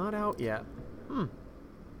yet. They're not out yet.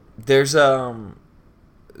 There's what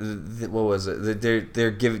was it?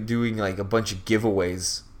 They're doing like a bunch of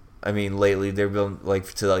giveaways. I mean, lately they've been like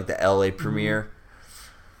to like the LA premiere,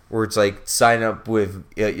 where it's like sign up with.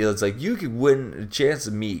 It's like you could win a chance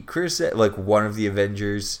to meet Chris, like one of the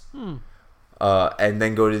Avengers, and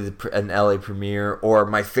then go to an LA premiere, or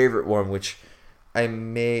my favorite one, which I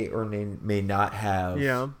may or may not have.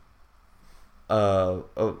 Yeah.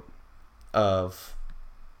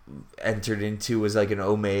 Entered into was like an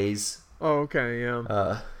Omaze. Oh, okay,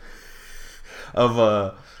 yeah.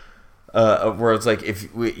 Where it's like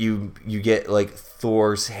if you get like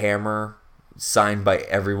Thor's hammer signed by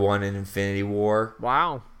everyone in Infinity War.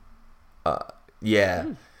 Wow.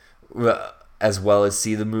 Yeah. As well as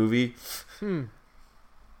see the movie.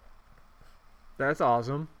 That's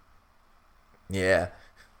awesome. Yeah.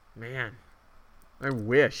 Man, I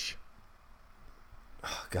wish.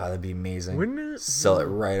 Oh, God, that'd be amazing. Wouldn't it? Sell it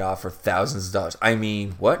right off for thousands of dollars. I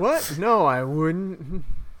mean, what? What? No, I wouldn't.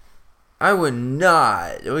 I would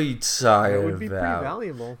not. What are you talking about? It would be pretty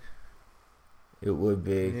valuable. It would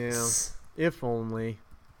be. Yeah. If only.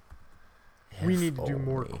 We need to do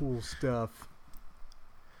more cool stuff.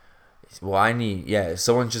 Well, if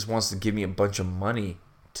someone just wants to give me a bunch of money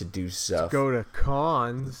to do stuff. To go to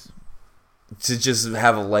cons. To just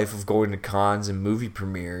have a life of going to cons and movie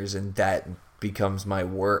premieres, and that becomes my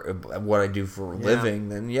work, what I do for a living,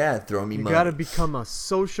 then throw me money. You gotta become a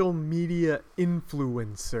social media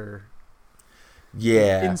influencer.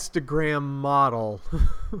 Yeah. Instagram model.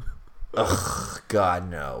 Ugh,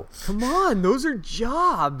 God, no. Come on, those are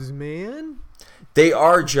jobs, man. They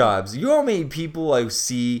are jobs. You know how many people I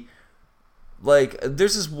see, like,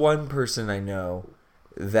 there's this one person I know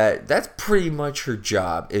that's pretty much her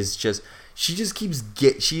job, is just, she just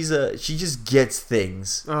gets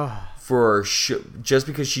things for just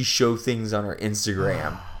because she show things on her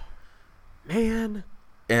Instagram. Man.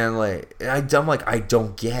 And like, I'm like, I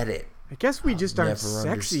don't get it. I guess we just aren't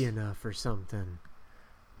sexy enough or something.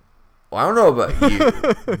 Well, I don't know about you,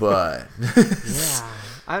 but yeah,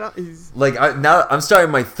 I don't. Like, now I'm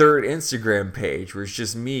starting my third Instagram page where it's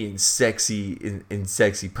just me in sexy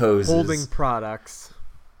poses, holding products.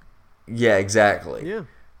 Yeah, exactly. Yeah,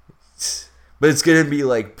 but it's gonna be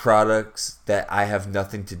like products that I have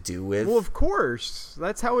nothing to do with. Well, of course,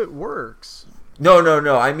 that's how it works. No.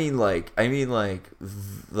 I mean like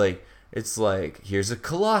it's like, here's a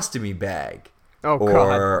colostomy bag. Oh,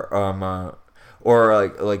 God. Or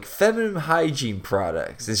like feminine hygiene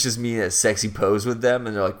products. It's just me in a sexy pose with them,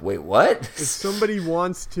 and they're like, "Wait, what?" If somebody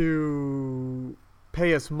wants to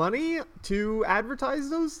pay us money to advertise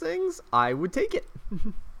those things, I would take it.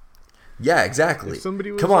 Yeah, exactly. If somebody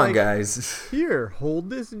was Come on, like, guys. Here, hold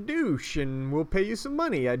this douche, and we'll pay you some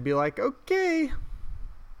money, I'd be like, okay.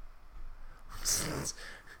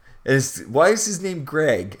 Why is his name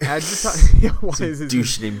Greg? Why is his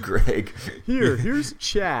douche named Greg? Here's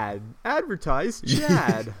Chad. Advertise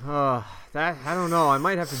Chad. That, I don't know. I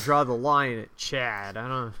might have to draw the line at Chad. I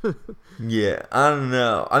don't. Yeah, I don't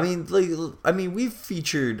know. I mean, we've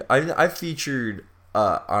featured. I featured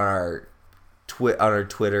on our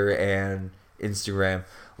Twitter and Instagram,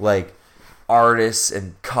 like, artists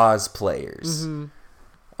and cosplayers.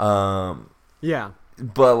 Mm-hmm. Yeah.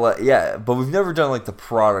 But we've never done like the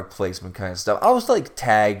product placement kind of stuff. I was like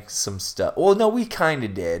tag some stuff. Well, no, we kind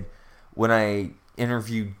of did when I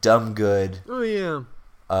interviewed Dumb Good. Oh yeah.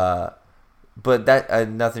 But that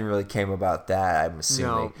nothing really came about that, I'm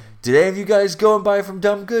assuming. No. Did any of you guys go and buy from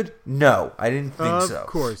Dumb Good? No, I didn't think so. Of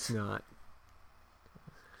course not.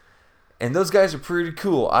 And those guys are pretty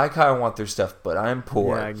cool. I kind of want their stuff, but I'm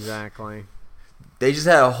poor. Yeah, exactly. They just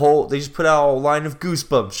had they just put out a line of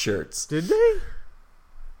Goosebumps shirts. Did they?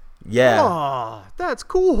 Yeah. Oh, that's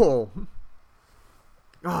cool.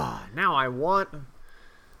 Now I want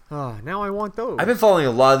those. I've been following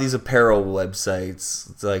a lot of these apparel websites.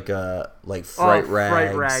 It's like Fright Rags.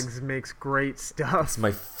 Fright Rags makes great stuff. It's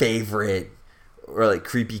my favorite. Or like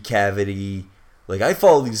Creepy Cavity. Like, I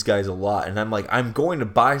follow these guys a lot, and I'm like, I'm going to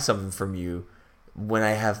buy something from you when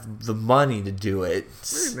I have the money to do it.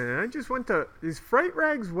 Wait a minute, I just went to... Is Fright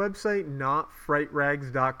Rags website not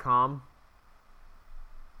frightrags.com?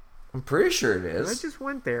 I'm pretty sure it is. I just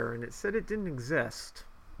went there, and it said it didn't exist.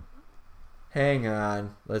 Hang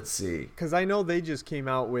on. Let's see. Because I know they just came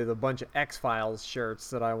out with a bunch of X-Files shirts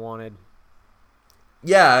that I wanted.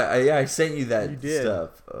 Yeah, I sent you that You did.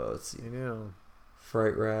 stuff. Let's see. I know.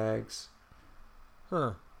 Fright Rags.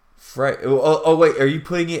 Huh. Fright. Oh, wait. Are you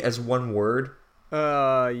putting it as one word?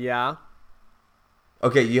 Yeah.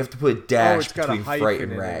 Okay, you have to put a dash it's got between a hyphen Fright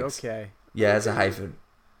and in it. Rags. Okay. Yeah, it's a hyphen.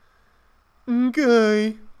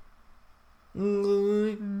 Okay.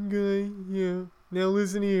 Okay. Yeah. Now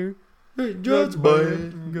listen here. Hey, John's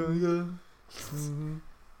buying.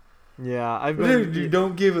 Yeah, I've been.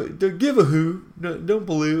 Don't give a who. No, don't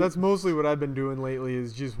believe. That's mostly what I've been doing lately.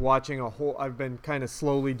 Is just watching I've been kind of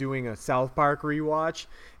slowly doing a South Park rewatch,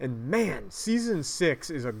 and man, season 6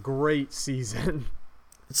 is a great season.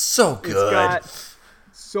 It's so good. It's got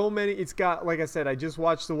so many. It's got, like I said, I just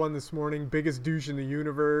watched the one this morning. Biggest douche in the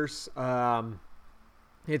universe.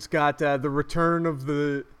 It's got the return of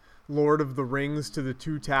the Lord of the Rings to the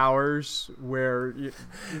Two Towers, where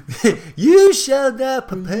you shall not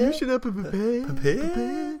prepare. You shall not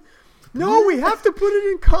prepare. No, we have to put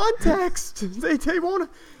it in context. They won't.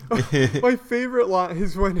 My favorite line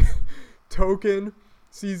is when Token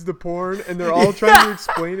sees the porn and they're all trying to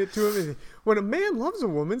explain it to him. When a man loves a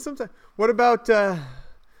woman, sometimes. What about 7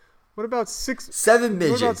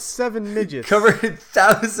 midgets? What about 7 midgets covered in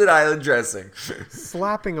Thousand Island dressing?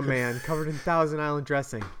 Slapping a man covered in Thousand Island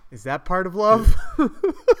dressing. Is that part of love?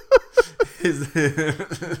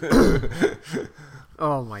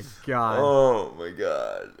 Oh my god. Oh my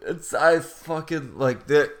god. I fucking like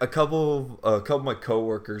a couple of my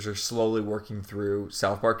coworkers are slowly working through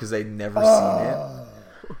South Park because they'd never seen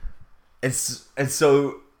it.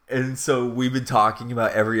 And so we've been talking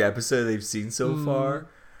about every episode they've seen so far.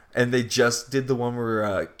 And they just did the one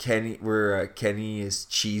where Kenny is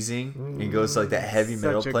cheesing and goes to like that heavy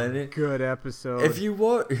metal planet. Good episode. If you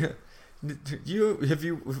want,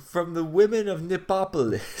 You from the women of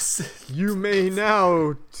Nipopolis. You may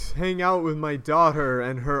now hang out with my daughter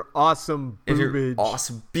and her awesome boobage.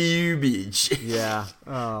 Awesome boobage. Yeah.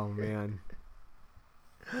 Oh man.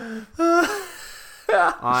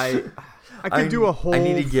 I could do a whole. I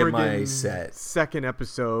need to get my set. Second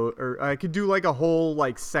episode, or I could do like a whole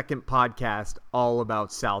like second podcast all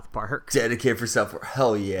about South Park. Dedicated for South Park.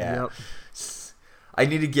 Hell yeah. Yep. I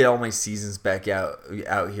need to get all my seasons back out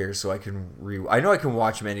here so I can I know I can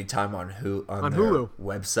watch them anytime on Hulu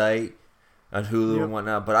website, on Hulu and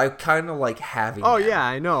whatnot. But I kind of like having. Oh yeah,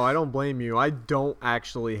 I know. I don't blame you. I don't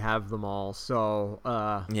actually have them all, so.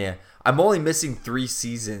 Yeah, I'm only missing 3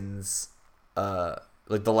 seasons.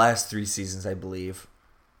 Like the last 3 seasons, I believe.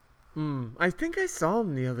 I think I saw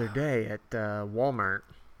them the other day at Walmart.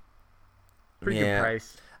 Pretty good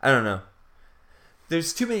price. I don't know.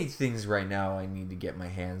 There's too many things right now I need to get my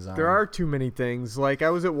hands on. There are too many things. Like I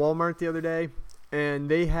was at Walmart the other day, and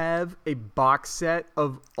they have a box set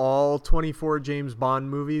of all 24 James Bond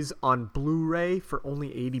movies on Blu-ray for only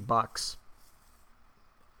 $80.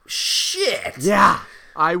 Shit! Yeah!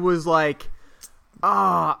 I was like...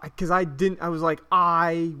 because I was like,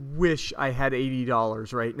 I wish I had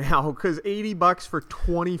 $80 right now, because $80 for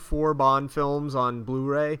 24 Bond films on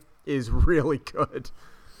Blu-ray is really good.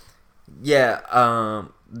 Yeah,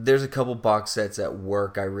 there's a couple box sets at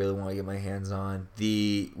work I really want to get my hands on.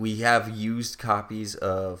 We have used copies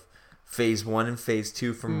of Phase 1 and Phase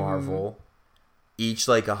 2 from Marvel, each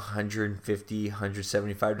like $150,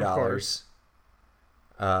 $175.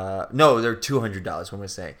 No, they're $200. What am I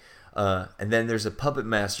saying? And then there's a Puppet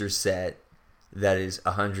Master set that is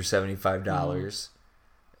 $175,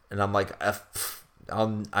 and I'm like, I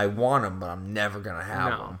want them, but I'm never gonna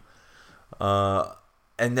have them.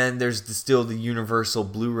 And then there's still the Universal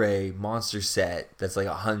Blu-ray monster set that's like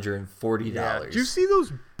 $140. Yeah. Do you see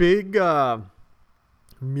those big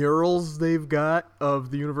murals they've got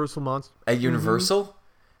of the Universal monster at Universal?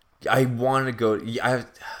 I want to go. You have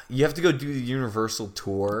to go do the Universal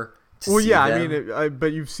tour. Yeah, them. I mean,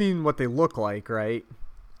 but you've seen what they look like, right?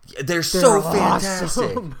 They're so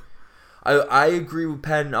fantastic. Awesome. I agree with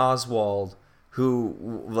Patton Oswalt,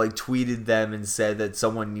 who like tweeted them and said that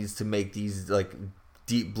someone needs to make these like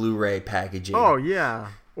deep Blu-ray packaging. Oh yeah,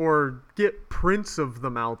 or get prints of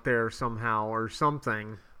them out there somehow or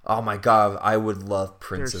something. Oh my god, I would love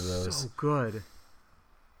prints of those. They're so good.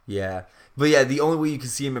 Yeah, but yeah, the only way you can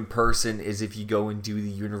see them in person is if you go and do the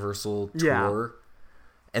Universal tour. Yeah.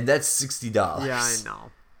 And that's $60. Yeah, I know.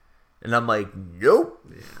 And I'm like, nope.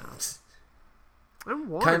 Yeah.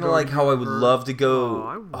 Kind of like how I would love to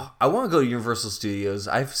go. I want to go to Universal Studios.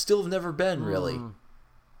 I've still never been, really. And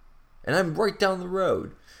I'm right down the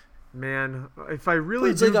road. Man, if I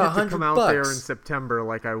really do get to come out there in September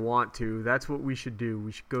like I want to, that's what we should do.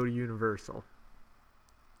 We should go to Universal.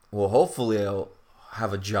 Well, hopefully I'll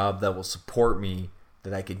have a job that will support me,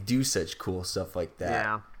 that I can do such cool stuff like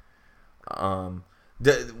that. Yeah.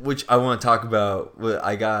 Which I want to talk about.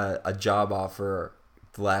 I got a job offer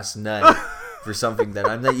last night for something that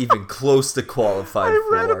I'm not even close to qualified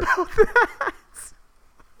for. I read about that.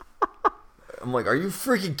 I'm like, are you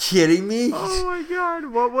freaking kidding me? Oh my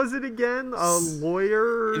god! What was it again? A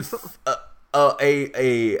lawyer? Or something?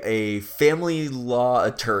 A family law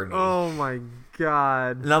attorney. Oh my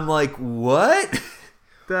god! And I'm like, what?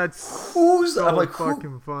 That's so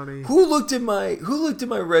fucking funny. Who looked at my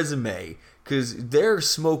resume? Because they're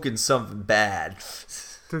smoking something bad.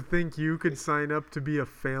 To think you could sign up to be a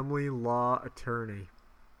family law attorney.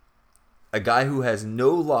 A guy who has no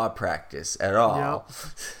law practice at all. Yep.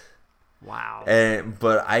 Wow.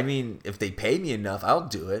 But I mean, if they pay me enough, I'll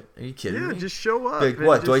do it. Are you kidding me? Yeah, just show up. Like,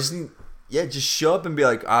 what? Do I just need... Yeah, just show up and be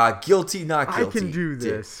like, guilty, not guilty. I can do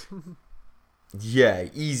this. Yeah,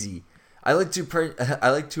 easy. I like to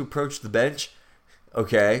approach the bench.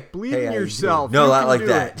 Okay. Believe in yourself. No, not like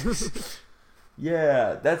that.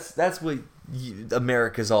 Yeah, that's what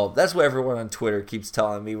America's all. That's what everyone on Twitter keeps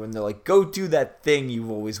telling me when they're like, "Go do that thing you've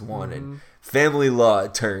always wanted, family law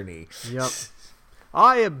attorney." Yep.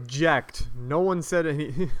 I object. No one said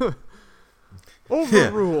any.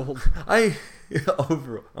 Overruled.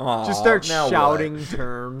 Overruled. Aww, just start shouting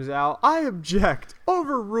terms out. I object.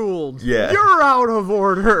 Overruled. Yeah. You're out of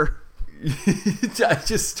order. I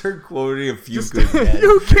just start quoting a few good men.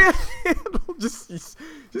 You can't handle just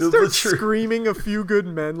start screaming a few good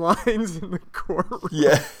men lines in the courtroom.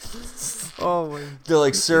 Yeah. Oh my. They're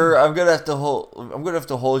like, sir, I'm gonna have to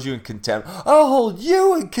hold you in contempt. I'll hold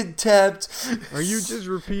you in contempt. Are you just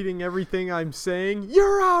repeating everything I'm saying?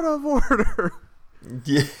 You're out of order.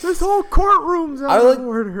 Yeah. This whole courtroom's out of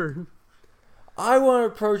order. I want to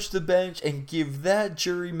approach the bench and give that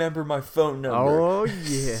jury member my phone number. Oh,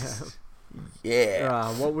 yeah.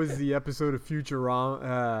 Yeah. What was the episode of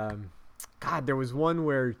Futurama? God, there was one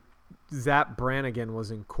where Zap Brannigan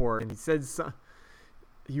was in court, and he said,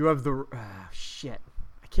 you have the... shit.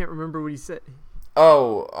 I can't remember what he said.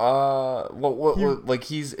 Oh,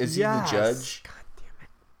 like is he the judge? God damn it.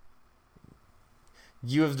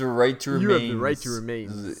 You have the right to remain... You have the right to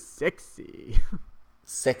remain sexy.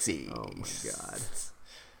 Sexy. Oh, my God.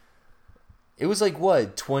 It was like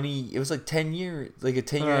what, 20? It was like 10 years, like a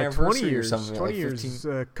 10-year anniversary 20 years, or something. 20 like years.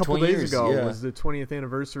 15, A couple days ago yeah. was the 20th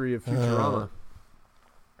anniversary of Futurama.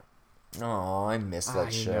 Oh, I missed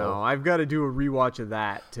that show. I know. I've got to do a rewatch of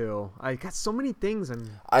that too. I got so many things.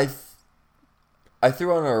 I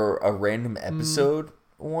threw on a random episode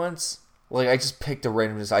once. Like I just picked a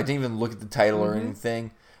random. I didn't even look at the title or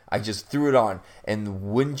anything. I just threw it on, and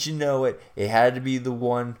wouldn't you know it, it had to be the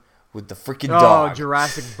one with the freaking dog. Oh,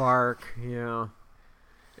 Jurassic Park. Yeah.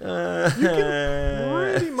 You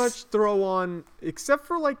can pretty much throw on, except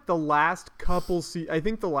for like the last couple I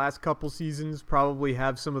think the last couple seasons probably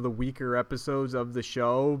have some of the weaker episodes of the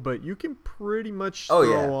show, but you can pretty much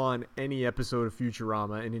throw on any episode of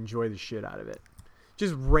Futurama and enjoy the shit out of it.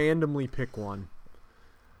 Just randomly pick one.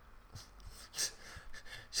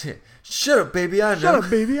 Shut up, baby, I know. Shut up,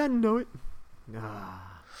 baby, I know it.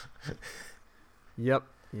 Yep.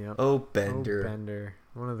 Oh, Bender. Oh, Bender.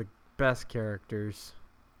 One of the best characters.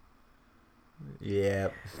 Yeah.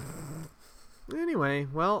 Anyway,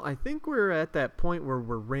 well, I think we're at that point where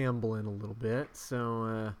we're rambling a little bit,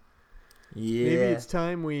 so maybe it's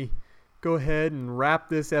time we go ahead and wrap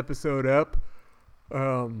this episode up.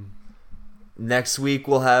 Next week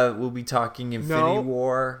we'll be talking Infinity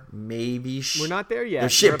War, maybe. We're not there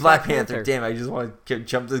yet. Shit, Black Panther. Damn, I just want to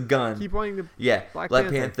jump the gun. Keep wanting to. Yeah, Black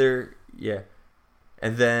Panther. Yeah.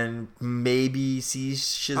 And then maybe see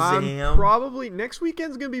Shazam. Probably next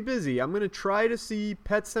weekend's gonna be busy. I'm gonna try to see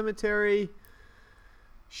Pet Sematary,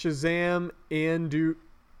 Shazam, and do.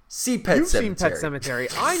 See Pet Sematary. You've seen Pet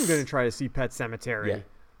Sematary. I'm gonna try to see Pet Sematary. Yeah.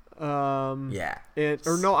 I'm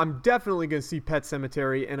definitely gonna see Pet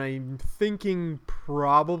Sematary, and I'm thinking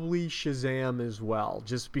probably Shazam as well,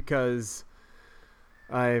 just because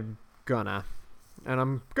I'm gonna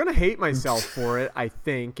hate myself for it. I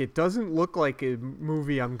think it doesn't look like a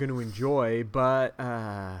movie I'm gonna enjoy, but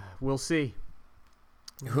we'll see.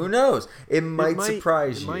 Who knows? It might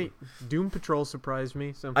surprise you. Doom Patrol surprised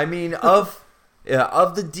me. So I mean, of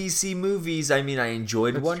the DC movies, I mean, I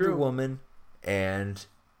enjoyed Wonder Woman and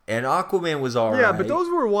Aquaman was alright. Yeah, but those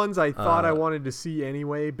were ones I thought I wanted to see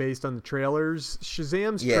anyway based on the trailers.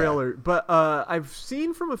 Shazam's trailer. But I've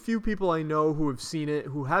seen from a few people I know who have seen it,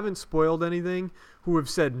 who haven't spoiled anything, who have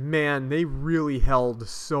said, man, they really held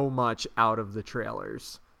so much out of the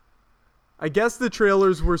trailers. I guess the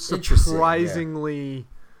trailers were surprisingly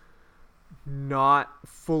not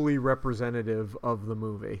fully representative of the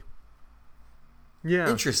movie. Yeah,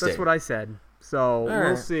 interesting. That's what I said. So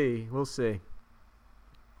we'll see. We'll see.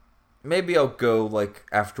 Maybe I'll go like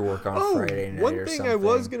after work on Friday night or something. One thing I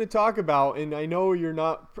was going to talk about, and I know you're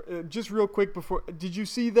not, just real quick before, did you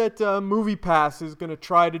see that Movie Pass is going to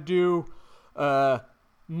try to do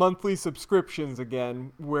monthly subscriptions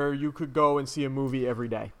again, where you could go and see a movie every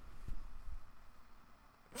day?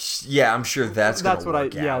 Yeah, I'm sure that's going to work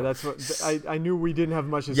out. Yeah, that's what I knew. We didn't have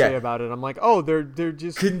much to say about it. I'm like, oh, they're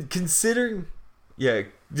just considering. Yeah,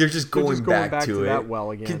 they're just going back to it. That well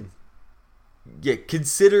again.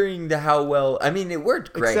 Considering how well, I mean, it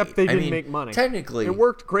worked great. Except they didn't make money. Technically, it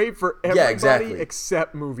worked great for everybody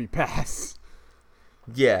except Movie Pass.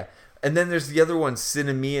 Yeah, and then there's the other one,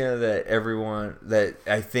 Cinemia, that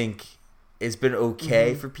I think has been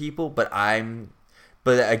okay for people, but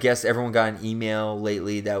I guess everyone got an email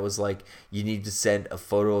lately that was like, you need to send a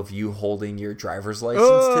photo of you holding your driver's license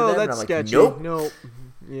to them. That's and I'm like, sketchy. Nope.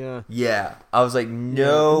 Yeah. Yeah. I was like,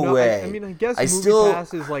 no way. I mean, I guess Movie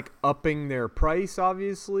Pass is like upping their price,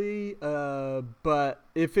 obviously. But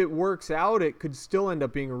if it works out, it could still end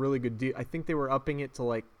up being a really good deal. I think they were upping it to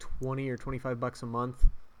like $20 or $25 a month.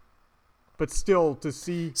 But still, to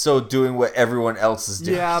see... So doing what everyone else is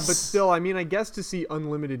doing. Yeah, but still, I mean, I guess to see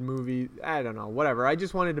unlimited movies, I don't know, whatever. I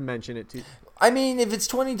just wanted to mention it to. I mean, if it's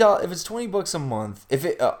 $20 a month,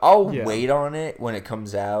 I'll wait on it when it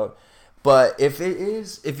comes out. But if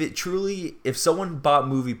someone bought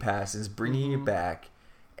Movie Pass and is bringing it back,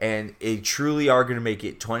 and they truly are going to make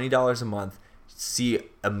it $20 a month, see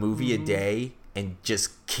a movie a day, and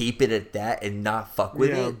just keep it at that and not fuck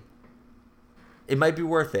with it, it might be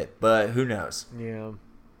worth it. But who knows? Yeah.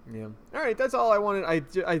 All right, that's all I wanted.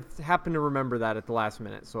 I happened to remember that at the last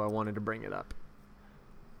minute, so I wanted to bring it up.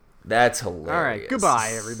 That's hilarious. All right,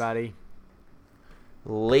 goodbye, everybody.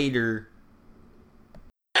 Later.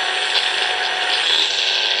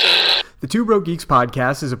 The Two Broke Geeks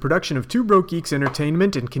podcast is a production of Two Broke Geeks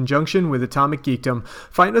Entertainment in conjunction with Atomic Geekdom.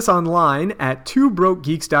 Find us online at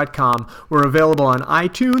twobrokegeeks.com. We're available on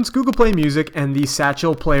iTunes, Google Play Music, and the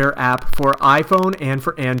Satchel Player app for iPhone and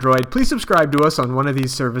for Android. Please subscribe to us on one of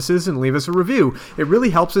these services and leave us a review. It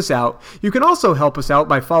really helps us out. You can also help us out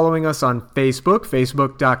by following us on Facebook,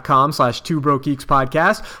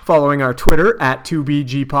 facebook.com/twobrokegeekspodcast, following our Twitter at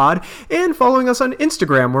 2BGPod, and following us on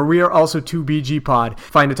Instagram, where we are also 2BGPod.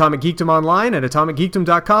 Find Atomic Geekdom online at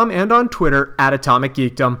atomicgeekdom.com and on Twitter at Atomic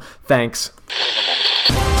Geekdom. Thanks.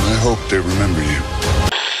 I hope they remember you.